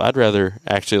good enough. I'd rather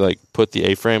actually like put the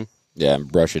A-frame. Yeah,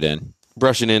 and brush it in,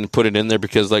 put it in there,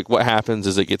 because like what happens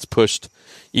is it gets pushed.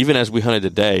 Even as we hunted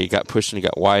today, it got pushed and it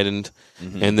got widened,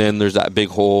 and then there's that big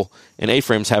hole. And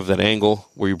A-frames have that angle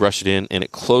where you brush it in, and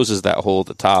it closes that hole at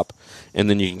the top, and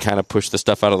then you can kind of push the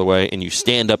stuff out of the way, and you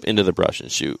stand up into the brush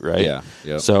and shoot, right? Yeah.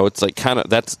 Yep. So it's like kind of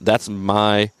that's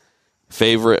my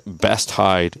favorite best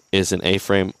hide is an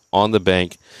A-frame on the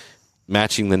bank,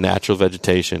 matching the natural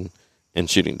vegetation and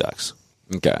shooting ducks.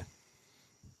 Okay.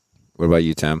 What about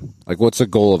you, Tim? Like, what's the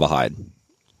goal of a hide?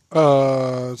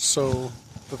 So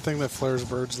the thing that flares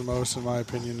birds the most, in my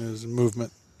opinion, is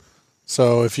movement.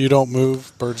 So if you don't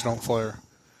move, birds don't flare.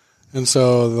 And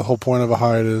so the whole point of a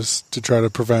hide is to try to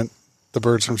prevent the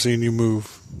birds from seeing you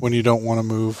move when you don't want to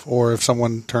move, or if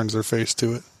someone turns their face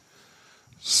to it.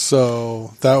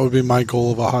 So that would be my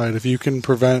goal of a hide. If you can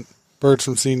prevent birds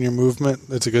from seeing your movement,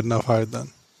 it's a good enough hide then.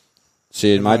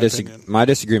 See, my opinion. My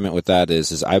disagreement with that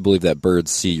is I believe that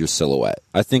birds see your silhouette.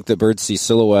 I think that birds see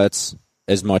silhouettes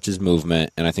as much as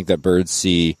movement, and I think that birds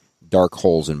see dark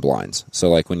holes in blinds. So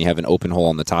like when you have an open hole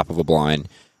on the top of a blind,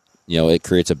 it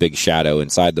creates a big shadow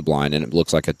inside the blind, and it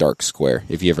looks like a dark square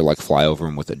if you ever like fly over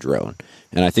them with a drone.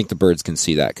 And I think the birds can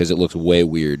see that because it looks way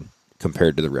weird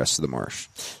compared to the rest of the marsh.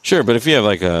 Sure, but if you have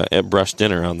like a brushed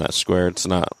in around that square, it's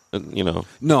not,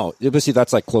 No, but see,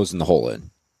 that's like closing the hole in.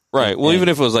 Right. Well, even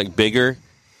if it was like bigger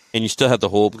and you still have the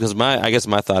hole, because I guess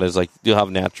my thought is like you'll have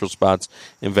natural spots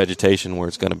in vegetation where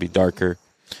it's going to be darker,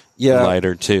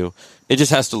 lighter too. It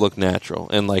just has to look natural.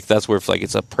 And like that's where if like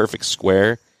it's a perfect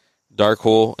square, dark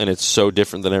hole, and it's so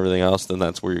different than everything else, then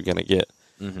that's where you're going to get.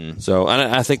 Mm-hmm. So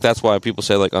and I think that's why people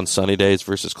say like on sunny days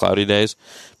versus cloudy days,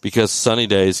 because sunny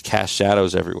days cast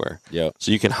shadows everywhere. Yep.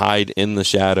 So you can hide in the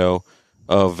shadow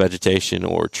of vegetation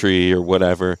or tree or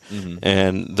whatever,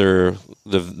 and the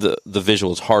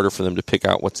visual is harder for them to pick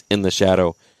out what's in the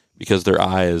shadow because their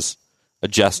eye is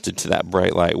adjusted to that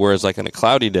bright light. Whereas like on a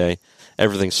cloudy day,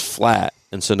 everything's flat,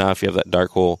 and so now if you have that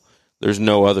dark hole, there's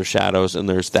no other shadows, and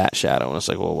there's that shadow, and it's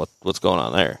like, well, what's going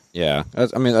on there? Yeah,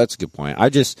 that's a good point. I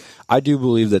do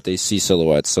believe that they see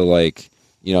silhouettes. So like,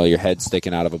 your head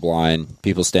sticking out of a blind,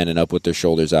 people standing up with their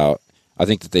shoulders out. I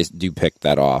think that they do pick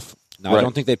that off. Now, I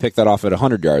don't think they pick that off at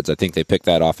 100 yards. I think they pick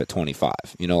that off at 25.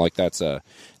 Like that's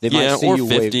they might see or you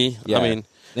 50. Wave, yeah, I mean,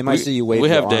 they might see you wave. We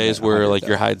have days where like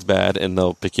your hide's bad, and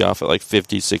they'll pick you off at like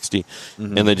 50, 60,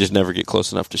 and they just never get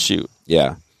close enough to shoot.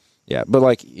 Yeah, yeah. But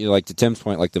like to Tim's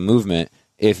point, like the movement,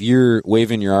 if you're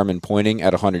waving your arm and pointing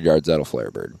at 100 yards, that'll flare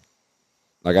a bird.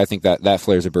 Like I think that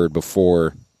flares a bird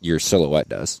before your silhouette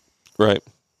does. Right.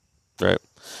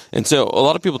 And so a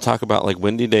lot of people talk about like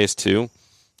windy days too.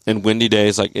 And windy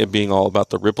days, like it being all about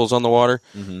the ripples on the water,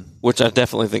 which I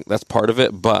definitely think that's part of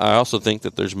it. But I also think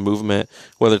that there's movement,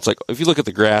 whether it's like, if you look at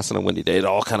the grass on a windy day, it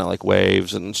all kind of like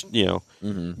waves and,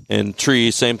 and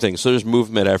trees, same thing. So there's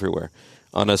movement everywhere.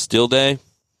 On a still day,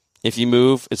 if you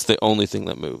move, it's the only thing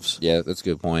that moves. Yeah, that's a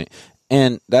good point.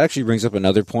 And that actually brings up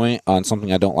another point on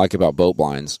something I don't like about boat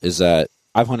blinds, is that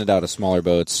I've hunted out of smaller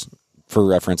boats. For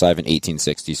reference, I have an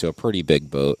 1860, so a pretty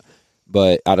big boat.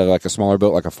 but out of like a smaller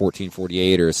boat, like a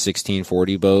 1448 or a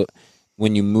 1640 boat,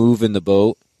 when you move in the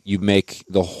boat, you make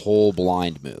the whole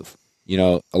blind move. You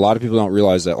know, a lot of people don't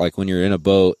realize that, like, when you're in a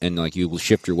boat and like you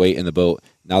shift your weight in the boat,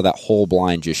 now that whole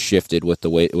blind just shifted with the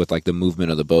weight, with like the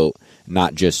movement of the boat,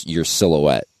 not just your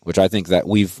silhouette. Which I think that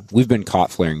we've been caught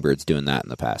flaring birds doing that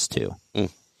in the past too.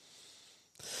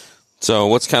 So,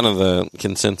 what's kind of the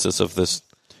consensus of this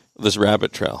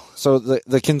rabbit trail? So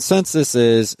the consensus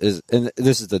is, and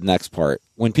this is the next part.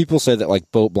 When people say that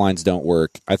like boat blinds don't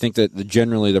work, I think that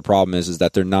generally the problem is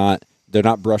that they're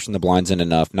not brushing the blinds in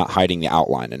enough, not hiding the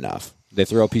outline enough. They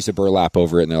throw a piece of burlap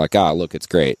over it and they're like, look, it's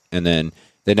great. And then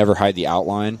they never hide the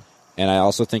outline. And I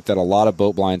also think that a lot of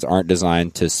boat blinds aren't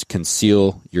designed to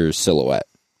conceal your silhouette.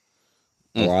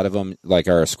 A lot of them like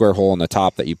are a square hole in the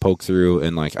top that you poke through,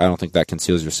 and like I don't think that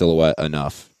conceals your silhouette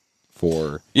enough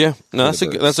for. Yeah, no,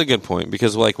 that's a good point,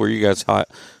 because like where you guys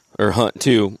hunt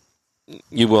too,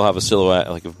 you will have a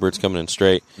silhouette. Like if a bird's coming in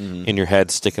straight and your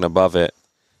head's sticking above it,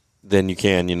 then you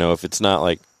can, if it's not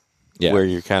like where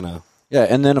you're kind of. Yeah,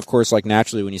 and then of course, like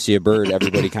naturally, when you see a bird,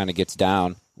 everybody kind of gets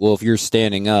down. Well, if you're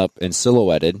standing up and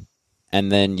silhouetted, and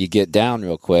then you get down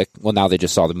real quick, well, now they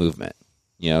just saw the movement.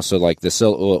 So like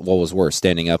what was worse,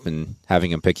 standing up and having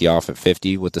him pick you off at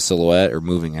 50 with the silhouette, or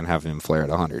moving and having him flare at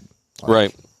 100?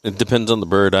 Right. It depends on the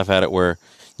bird. I've had it where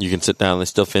you can sit down and they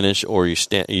still finish, or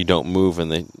you don't move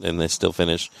and they still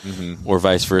finish, or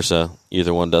vice versa.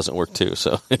 Either one doesn't work too.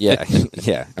 So yeah.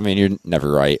 I mean, you're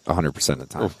never right 100% of the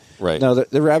time. Right. No,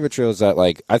 the rabbit trails that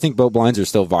like I think boat blinds are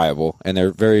still viable and they're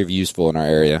very useful in our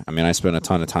area. I mean, I spent a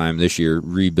ton of time this year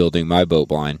rebuilding my boat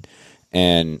blind,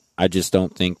 and I just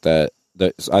don't think that.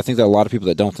 I think that a lot of people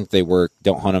that don't think they work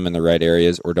don't hunt them in the right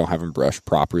areas, or don't have them brushed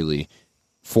properly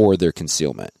for their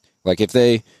concealment. Like if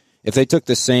they took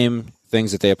the same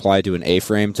things that they apply to an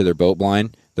A-frame to their boat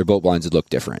blinds would look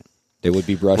different. They would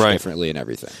be brushed differently and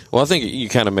everything. Well, I think you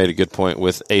kind of made a good point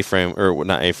with A-frame, or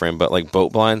not A-frame, but like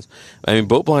boat blinds. I mean,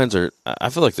 boat blinds I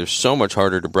feel like they're so much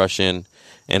harder to brush in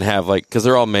and have, like, because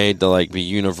they're all made to like be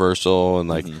universal, and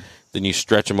like then you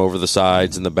stretch them over the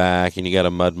sides and the back, and you got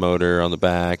a mud motor on the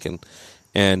back, and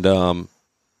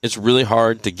it's really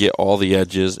hard to get all the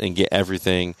edges and get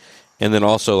everything. And then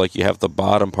also, like, you have the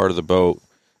bottom part of the boat,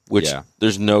 which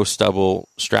there's no stubble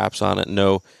straps on it,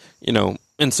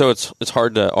 and so it's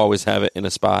hard to always have it in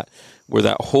a spot where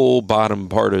that whole bottom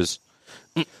part is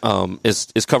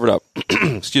covered up.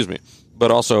 Excuse me.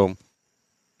 But also,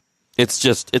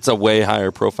 it's a way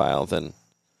higher profile than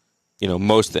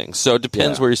most things. So it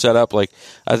depends where you set up. Like,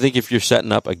 I think if you're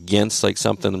setting up against like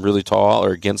something really tall,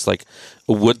 or against like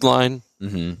a wood line,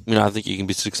 I think you can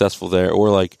be successful there. Or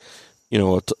like,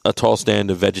 a tall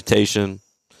stand of vegetation.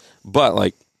 But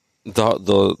like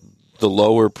the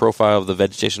lower profile of the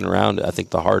vegetation around it, I think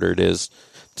the harder it is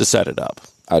to set it up.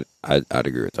 I'd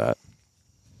agree with that.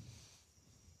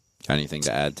 Got anything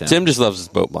to add, Tim? Tim just loves his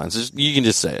boat blinds. You can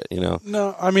just say it,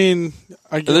 No, I mean,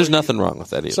 there's nothing wrong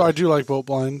with that either. So I do like boat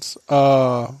blinds,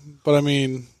 but I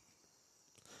mean,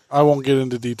 I won't get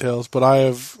into details. But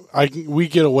we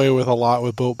get away with a lot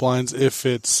with boat blinds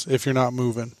if you're not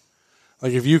moving.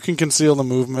 Like if you can conceal the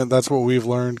movement, that's what we've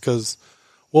learned, because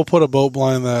we'll put a boat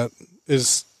blind that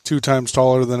is 2 times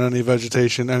taller than any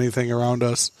vegetation, anything around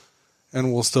us,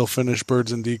 and we'll still finish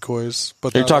birds and decoys.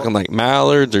 But you're talking like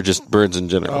mallards or just birds in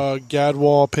general?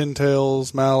 Gadwall,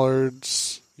 pintails,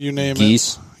 mallards, you name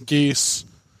it. Geese.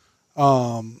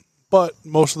 But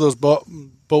most of those boat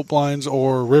blinds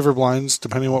or river blinds,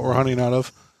 depending on what we're hunting out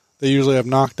of, they usually have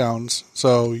knockdowns,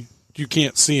 so you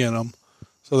can't see in them.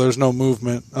 So there's no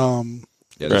movement.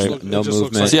 There's no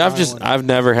movement. See, I've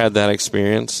never had that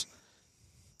experience,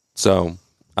 so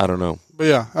I don't know. But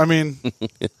yeah, I mean,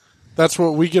 that's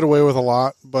what we get away with a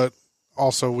lot. But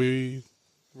also, we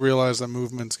realize that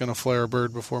movement's going to flare a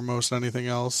bird before most anything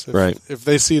else. If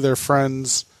they see their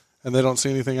friends and they don't see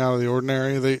anything out of the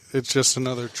ordinary, it's just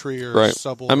another tree or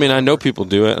stubble. I mean, I know people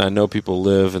do it, and I know people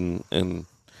live and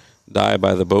die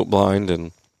by the boat blind,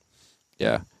 and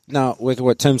Now, with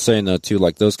what Tim's saying, though, too,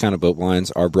 like those kind of boat blinds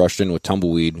are brushed in with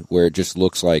tumbleweed, where it just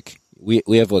looks like we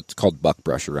have what's called buck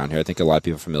brush around here. I think a lot of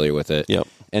people are familiar with it. Yep.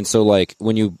 And so, like,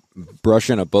 when you brush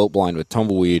in a boat blind with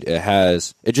tumbleweed,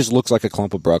 it just looks like a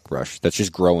clump of buck brush that's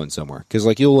just growing somewhere. Because,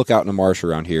 like, you'll look out in a marsh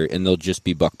around here, and there'll just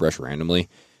be buck brush randomly.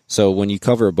 So when you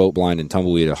cover a boat blind in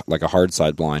tumbleweed, like a hard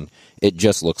side blind, it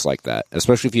just looks like that.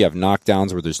 Especially if you have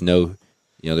knockdowns where there's no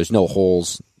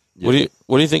holes. What do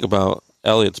you think about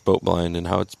Elliot's boat blind and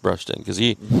how it's brushed in? Because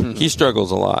he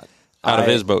struggles a lot out of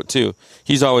his boat too.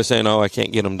 He's always saying, I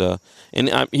can't get him to,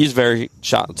 and he's very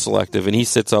shot selective, and he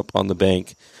sits up on the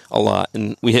bank a lot,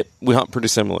 and we hunt pretty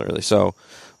similarly. So,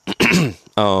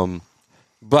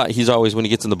 but But he's always, when he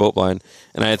gets in the boat blind,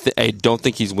 and I don't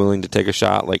think he's willing to take a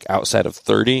shot like outside of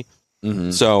 30.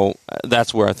 Mm-hmm. So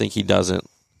that's where I think he doesn't.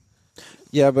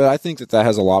 Yeah, but I think that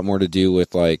has a lot more to do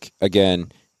with, like,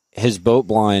 again, his boat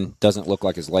blind doesn't look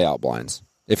like his layout blinds.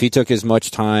 If he took as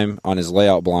much time on his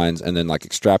layout blinds and then, like,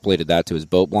 extrapolated that to his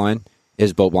boat blind,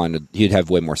 he'd have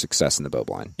way more success in the boat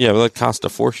blind. Yeah, but that cost a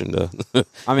fortune to,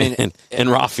 I mean, and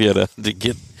raffia to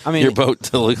get your boat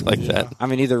to look like that. I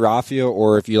mean, either raffia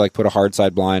or if you, like, put a hard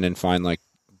side blind and find, like,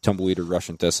 tumbleweed or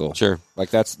Russian thistle. Sure. Like,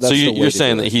 that's so you're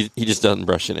saying that he just doesn't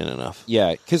brush it in enough.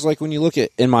 Yeah, because, like, when you look at,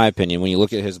 in my opinion, when you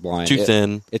look at his blind, too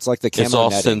thin. It's like the camo It's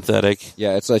all netting. synthetic.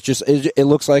 Yeah, it's like it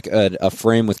looks like a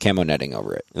frame with camo netting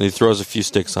over it. And he throws a few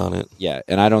sticks on it. Yeah,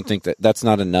 and I don't think that's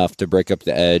not enough to break up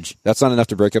the edge. That's not enough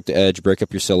to break up the edge, break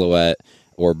up your silhouette,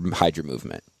 or hide your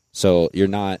movement. So you're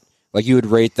not, like, you would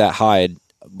rate that hide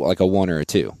like a 1 or a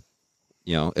 2.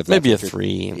 You know, if maybe a 3.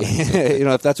 You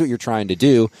know, if that's what you're trying to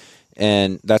do.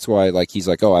 And that's why, like, he's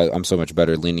like, oh, I'm so much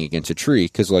better leaning against a tree,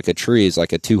 because, like, a tree is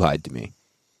like a 2 hide to me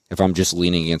if I'm just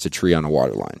leaning against a tree on a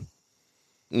water line.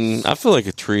 I feel like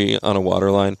a tree on a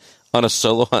water line on a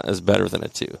solo hunt is better than a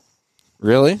 2.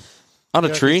 Really? On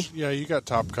a tree? Yeah, you got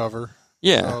top cover.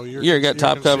 Yeah, So you got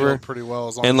top cover pretty well.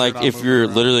 As long and, as like, not if moving you're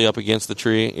around. literally up against the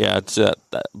tree, yeah, it's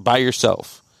by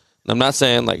yourself. I'm not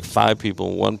saying like 5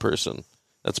 people, 1 person.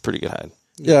 That's a pretty good hide.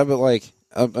 Yeah, but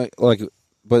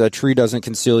but a tree doesn't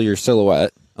conceal your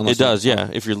silhouette. It does, yeah,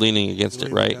 if you're leaning against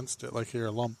Lean it, right? Against it like you're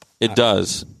a lump. It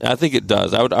does. I think it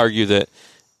does. I would argue that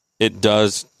it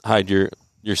does hide your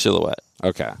silhouette.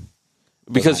 Okay.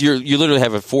 Because you literally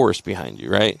have a forest behind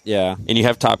you, right? Yeah. And you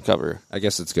have top cover. I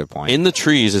guess that's a good point. In the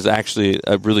trees is actually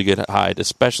a really good hide,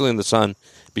 especially in the sun,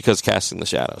 because casting the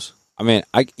shadows. I mean,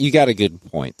 you got a good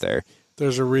point there.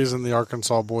 There's a reason the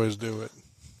Arkansas boys do it.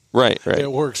 Right. It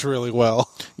works really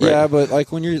well. Yeah, but,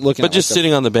 like, when you're looking But at, just like,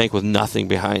 sitting on the bank with nothing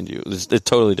behind you, it's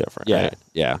totally different. Yeah, right?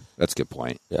 yeah, that's a good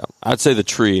point. Yeah. I'd say the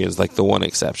tree is like the one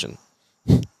exception.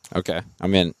 Okay. I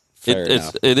mean, fair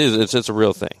enough. It's a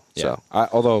real thing. Yeah. So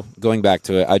Although, going back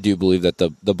to it, I do believe that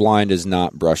the blind is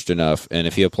not brushed enough, and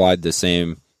if he applied the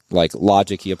same, like,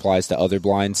 logic he applies to other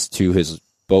blinds to his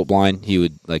boat blind, he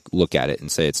would, like, look at it and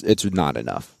say it's not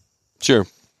enough. sure.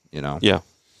 You know? Yeah.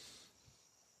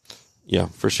 Yeah,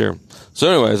 for sure. So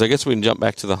anyways, I guess we can jump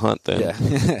back to the hunt then.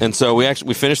 Yeah. And so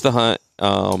we finished the hunt,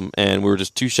 and we were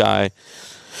just too shy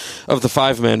of the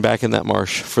 5 men back in that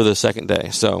marsh for the second day.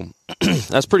 So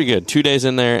that's pretty good. 2 days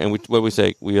in there, and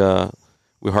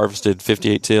we harvested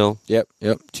 58 teal. Yep.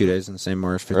 2 days in the same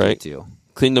marsh, 58 Right. teal.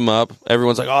 Cleaned them up.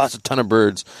 Everyone's like, "Oh, that's a ton of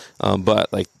birds,"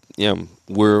 but, like, you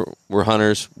know, we're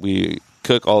hunters. We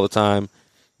cook all the time.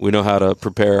 We know how to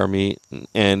prepare our meat,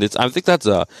 and I think that's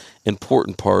a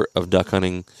important part of duck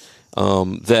hunting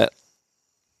that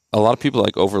a lot of people,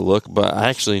 like, overlook. But I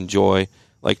actually enjoy,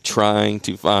 like, trying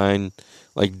to find,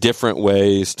 like, different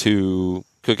ways to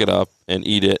cook it up and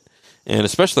eat it, and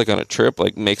especially, like, on a trip,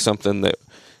 like, make something that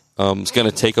is going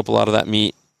to take up a lot of that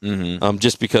meat. Mm-hmm.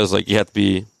 Just because, like, you have to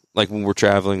be, like, when we're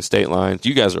traveling state lines.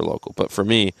 You guys are local, but for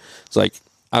me, it's like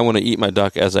I want to eat my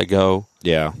duck as I go.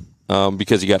 Yeah.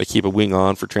 Because you got to keep a wing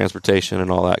on for transportation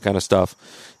and all that kind of stuff.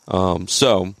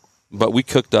 But we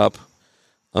cooked up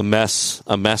a mess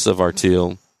of our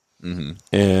teal,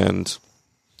 and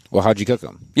Well, how'd you cook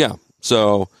them? yeah.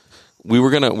 So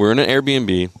we're in an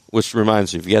Airbnb, which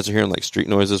reminds me, if you guys are hearing, like, street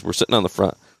noises, we're sitting on the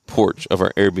front porch of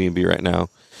our Airbnb right now,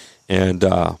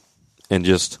 and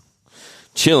just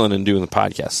chilling and doing the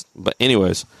podcast. But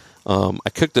anyways, I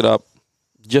cooked it up,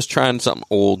 just trying something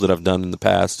old that I've done in the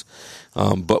past.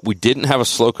 But we didn't have a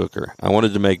slow cooker. I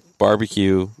wanted to make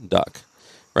barbecue duck,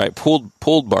 right? Pulled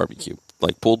barbecue,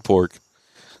 like pulled pork.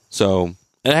 So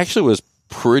it actually was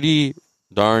pretty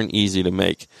darn easy to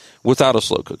make without a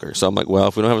slow cooker. So I'm like, well,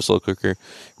 if we don't have a slow cooker,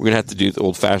 we're going to have to do it the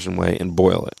old-fashioned way and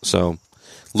boil it. So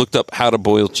looked up how to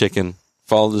boil chicken,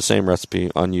 followed the same recipe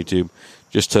on YouTube.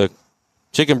 Just took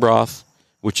chicken broth,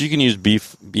 which you can use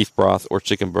beef broth or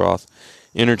chicken broth,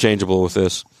 interchangeable with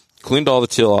this. Cleaned all the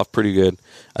teal off pretty good.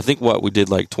 I think we did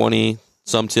like 20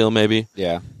 some teal maybe.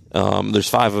 Yeah. There's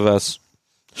 5 of us.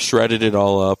 Shredded it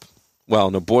all up. Well,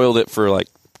 no, boiled it for like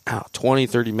 20,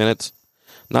 30 minutes.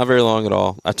 Not very long at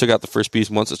all. I took out the first piece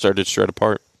once it started to shred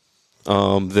apart.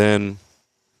 Then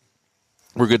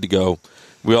we're good to go.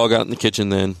 We all got in the kitchen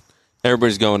then.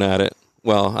 Everybody's going at it.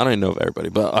 Well, I don't even know if everybody,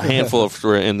 but a handful of us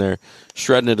were in there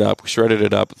shredding it up. We shredded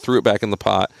it up, threw it back in the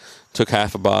pot. Took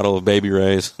half a bottle of Baby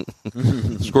Ray's,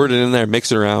 squirted it in there,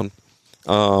 mixed it around.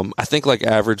 I think, like,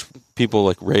 average people,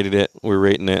 like, rated it. We were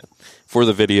rating it for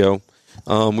the video.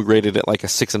 We rated it like a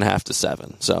 6.5 to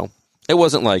 7. So it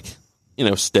wasn't like,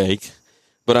 steak,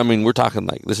 But I mean, we're talking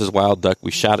like this is wild duck.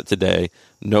 We shot it today,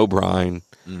 no brine,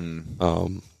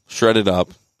 shredded up.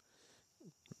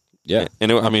 Yeah,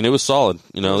 and it was solid.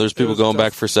 There's people going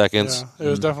back for seconds. Yeah, it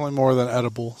was definitely more than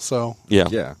edible. So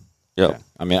yeah.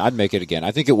 I mean, I'd make it again.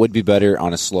 I think it would be better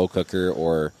on a slow cooker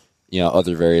or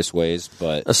other various ways.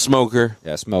 But a smoker,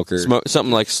 smoker,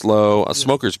 something like slow. A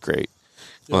smoker's great.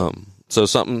 Yeah. So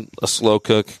a slow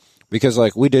cook. Because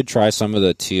like we did try some of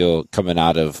the teal coming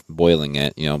out of boiling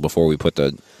it, before we put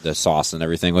the sauce and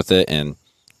everything with it, and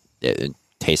it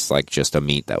tastes like just a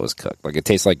meat that was cooked. Like it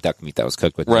tastes like duck meat that was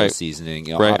cooked with no seasoning.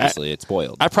 Right. Obviously, it's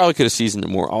boiled. I probably could have seasoned it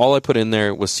more. All I put in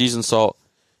there was seasoned salt,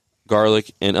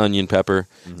 garlic, and onion pepper.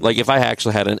 Like if I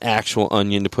actually had an actual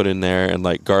onion to put in there, and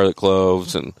like garlic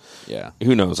cloves, and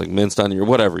who knows, like minced onion or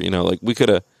whatever. Like we could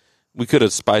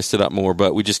have spiced it up more,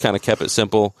 but we just kind of kept it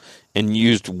simple and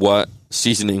used what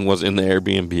seasoning was in the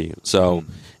Airbnb. So,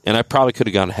 and I probably could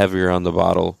have gone heavier on the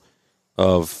bottle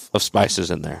of spices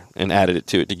in there and added it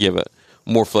to it to give it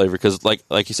more flavor. Because, like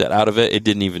you said, out of it, it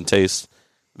didn't even taste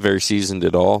very seasoned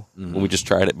at all when we just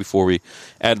tried it before we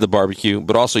added the barbecue.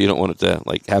 But also, you don't want it to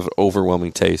like have an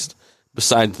overwhelming taste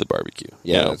besides the barbecue.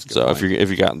 Yeah, that's a good so point. if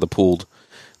you got the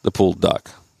pulled duck,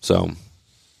 so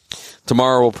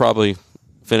tomorrow we'll probably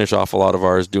finish off a lot of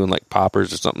ours doing like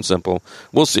poppers or something simple.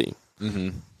 We'll see.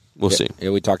 We'll see. Yeah,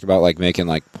 we talked about like making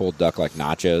like pulled duck like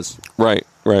nachos. Right.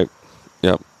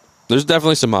 Yep. There's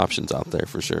definitely some options out there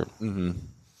for sure.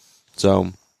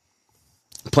 So,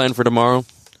 plan for tomorrow?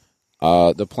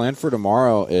 The plan for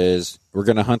tomorrow is we're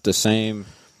going to hunt the same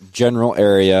general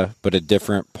area, but a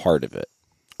different part of it.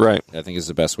 Right. I think is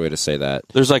the best way to say that.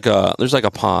 There's like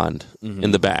a pond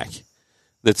in the back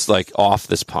that's like off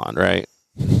this pond, right?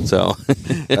 So,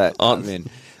 I mean,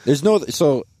 there's no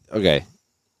okay.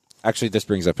 Actually, this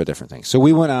brings up a different thing. So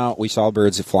we went out, we saw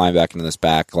birds flying back into this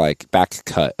back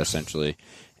cut, essentially.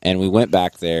 And we went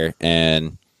back there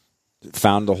and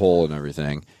found the hole and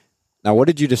everything. Now, what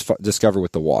did you discover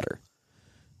with the water?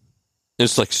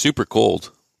 It's like super cold.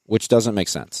 Which doesn't make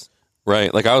sense.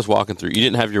 Right. Like I was walking through. You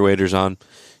didn't have your waders on.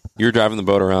 You were driving the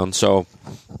boat around. So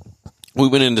we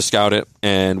went in to scout it,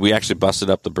 and we actually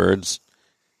busted up the birds,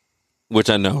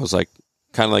 which I know is like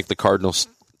kind of like the cardinal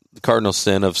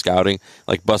sin of scouting,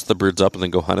 like bust the birds up and then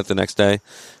go hunt it the next day.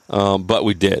 But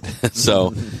we did.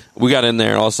 So we got in there,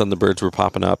 and all of a sudden the birds were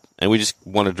popping up, and we just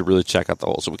wanted to really check out the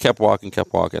hole. So we kept walking,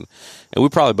 and we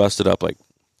probably busted up like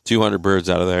 200 birds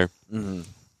out of there.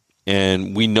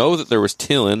 And we know that there was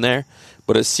teal in there,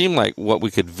 but it seemed like what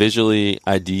we could visually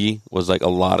ID was like a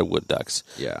lot of wood ducks.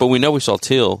 Yeah. But we know we saw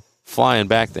teal flying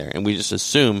back there, and we just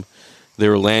assumed they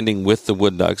were landing with the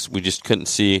wood ducks. We just couldn't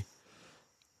see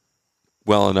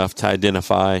well enough to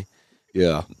identify.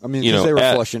 Yeah. I mean, because they were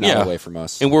flushing out away from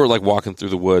us. And we were like walking through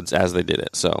the woods as they did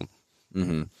it. So,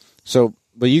 So,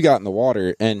 but you got in the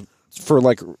water, and for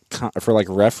like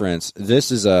reference,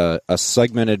 this is a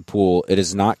segmented pool. It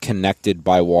is not connected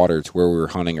by water to where we were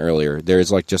hunting earlier. There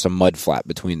is like just a mud flat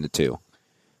between the two.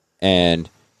 And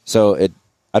so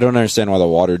I don't understand why the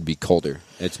water would be colder.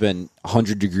 It's been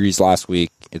 100 degrees last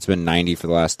week. It's been 90 for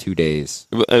the last 2 days.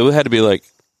 It had to be like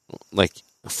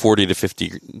 40 to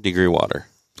 50 degree water.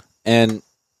 And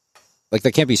like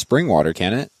that can't be spring water,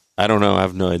 can it? I don't know. I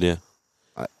have no idea.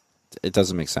 It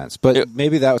doesn't make sense. But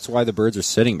maybe that's why the birds are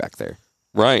sitting back there.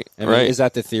 Right. I mean, is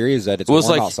that the theory? Is that it's warm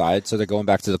like, outside, so they're going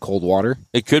back to the cold water?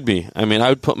 It could be. I mean, I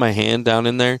would put my hand down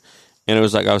in there, and it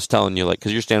was like I was telling you, like,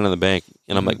 because you're standing on the bank,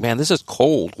 and I'm like, man, this is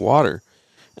cold water.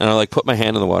 And I like put my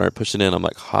hand in the water, push it in, I'm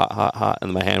like, hot, hot, hot,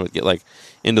 and my hand would get like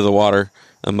into the water.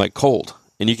 I'm like, cold.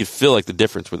 And you could feel like the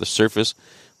difference where the surface,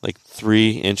 like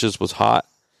 3 inches was hot,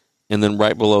 and then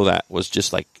right below that was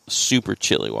just like super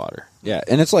chilly water. Yeah,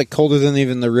 and it's like colder than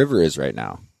even the river is right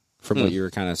now, from what you were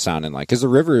kind of sounding like. Because the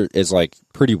river is like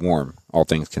pretty warm, all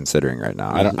things considering, right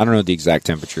now. I don't know the exact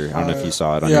temperature. I don't know if you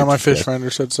saw it. On yeah, your my GPS. fish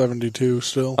finder said 72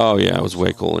 still. Oh yeah, it was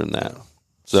way cooler than that.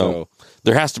 So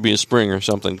there has to be a spring or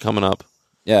something coming up.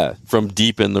 Yeah, from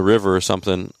deep in the river or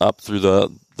something up through the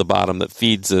bottom that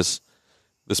feeds this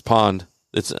pond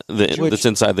that's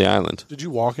inside the island. Did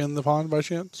you walk in the pond by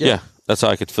chance? Yeah, that's how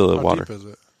I could feel the water. How deep is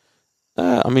it?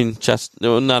 I mean,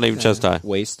 not even chest high.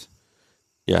 waist.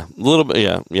 Yeah, a little bit.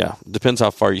 Yeah. Depends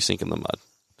how far you sink in the mud.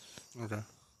 Okay.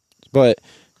 But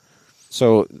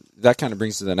so that kind of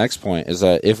brings to the next point: is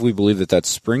that if we believe that that's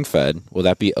spring fed, will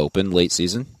that be open late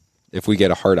season? If we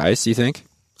get a hard ice, do you think?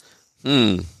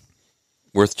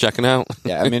 Worth checking out.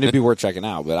 Yeah, I mean it'd be worth checking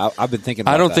out. But I've been thinking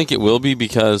about I don't that. think it will be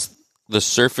because the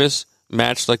surface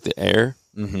matched like the air,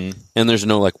 and there's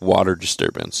no like water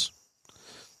disturbance.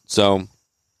 So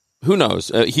who knows?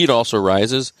 Heat also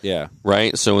rises. Yeah.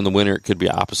 Right. So in the winter it could be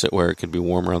opposite, where it could be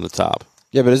warmer on the top.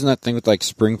 Yeah, but isn't that thing with like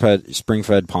spring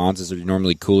fed ponds is they're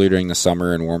normally cooler during the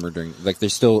summer and warmer during like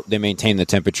they maintain the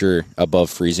temperature above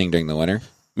freezing during the winter?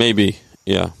 Maybe,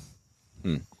 yeah.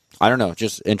 I don't know,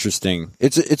 just interesting.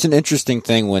 It's an interesting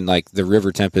thing when like the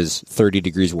river temp is 30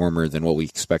 degrees warmer than what we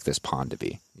expect this pond to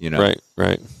be, you know.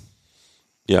 Right.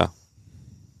 Yeah.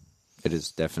 It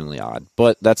is definitely odd.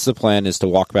 But that's the plan, is to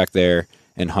walk back there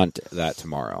and hunt that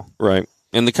tomorrow. Right.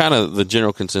 And the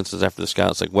general consensus after the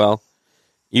scout is like, well,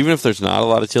 even if there's not a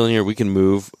lot of teal in here, we can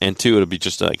move, and two, it'll be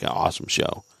just like an awesome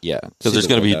show. Yeah. Because there's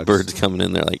going to be birds coming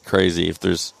in there like crazy. If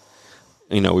there's,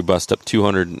 we bust up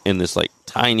 200 in this like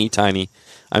tiny,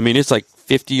 I mean, it's like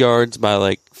 50 yards by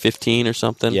like 15 or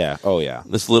something. Yeah. Oh, yeah.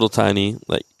 This little tiny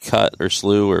like cut or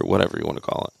slough or whatever you want to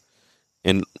call it.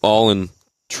 And all in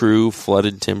true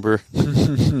flooded timber.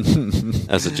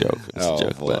 That's a joke. It's a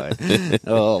joke. Boy. But,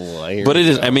 oh, boy. But it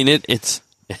is, I mean, it's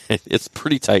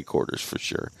pretty tight quarters for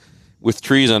sure, with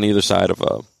trees on either side of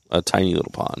a tiny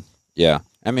little pond. Yeah.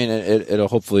 I mean, it'll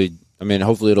hopefully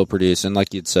it'll produce. And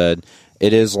like you'd said,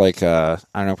 it is like, I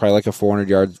don't know, probably like a 400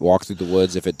 yards walk through the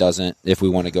woods if we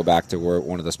want to go back to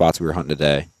one of the spots we were hunting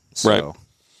today. So, right.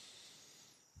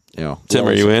 Tim,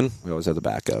 are you in? We always have the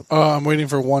backup. I'm waiting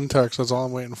for one text. That's all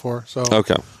I'm waiting for. So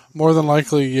Okay. more than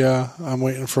likely, yeah, I'm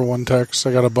waiting for one text.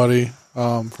 I got a buddy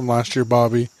from last year,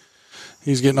 Bobby.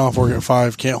 He's getting off work at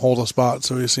 5, can't hold a spot,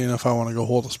 so he's seeing if I want to go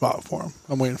hold a spot for him.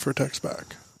 I'm waiting for a text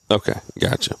back. Okay,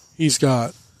 gotcha. He's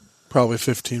got probably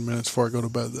 15 minutes before I go to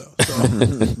bed, though.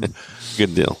 So.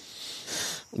 Good deal.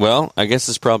 Well, I guess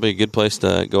it's probably a good place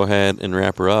to go ahead and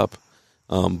wrap her up.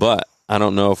 But I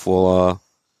don't know if we'll...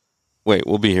 Wait,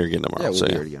 we'll be here again tomorrow. Yeah, we'll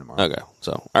be here again tomorrow. Okay,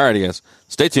 so, all righty, guys.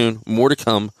 Stay tuned. More to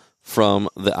come from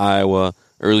the Iowa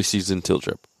early season teal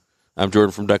trip. I'm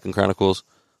Jordan from Duck and Chronicles,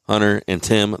 Hunter and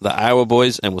Tim, the Iowa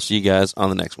boys, and we'll see you guys on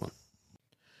the next one.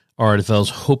 All right,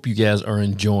 fellas. Hope you guys are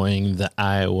enjoying the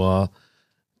Iowa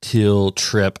teal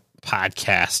trip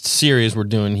podcast series we're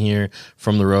doing here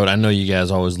from the road. I know you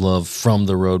guys always love From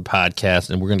the Road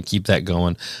podcast, and we're going to keep that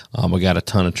going. We got a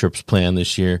ton of trips planned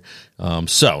this year,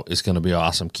 so it's going to be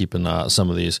awesome keeping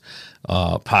some of these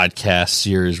podcast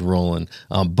series rolling.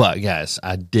 But guys,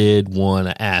 I did want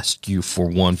to ask you for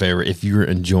one favor. If you're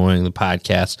enjoying the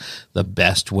podcast, the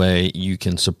best way you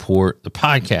can support the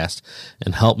podcast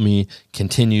and help me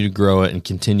continue to grow it and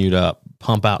continue to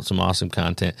pump out some awesome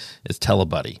content is tell a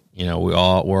buddy.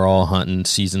 We're all hunting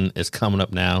season is coming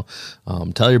up now.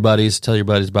 Tell your buddies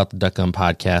about the Duck Gun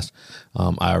podcast.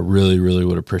 I really, really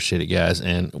would appreciate it, guys.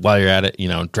 And while you're at it,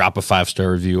 drop a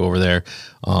 5-star review over there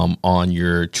on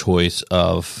your choice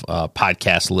of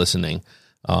podcast listening.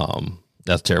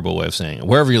 That's a terrible way of saying it.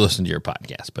 Wherever you listen to your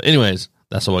podcast. But anyways,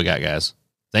 that's all I got, guys.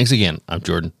 Thanks again. I'm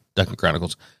Jordan, Duck and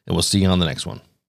Chronicles, and we'll see you on the next one.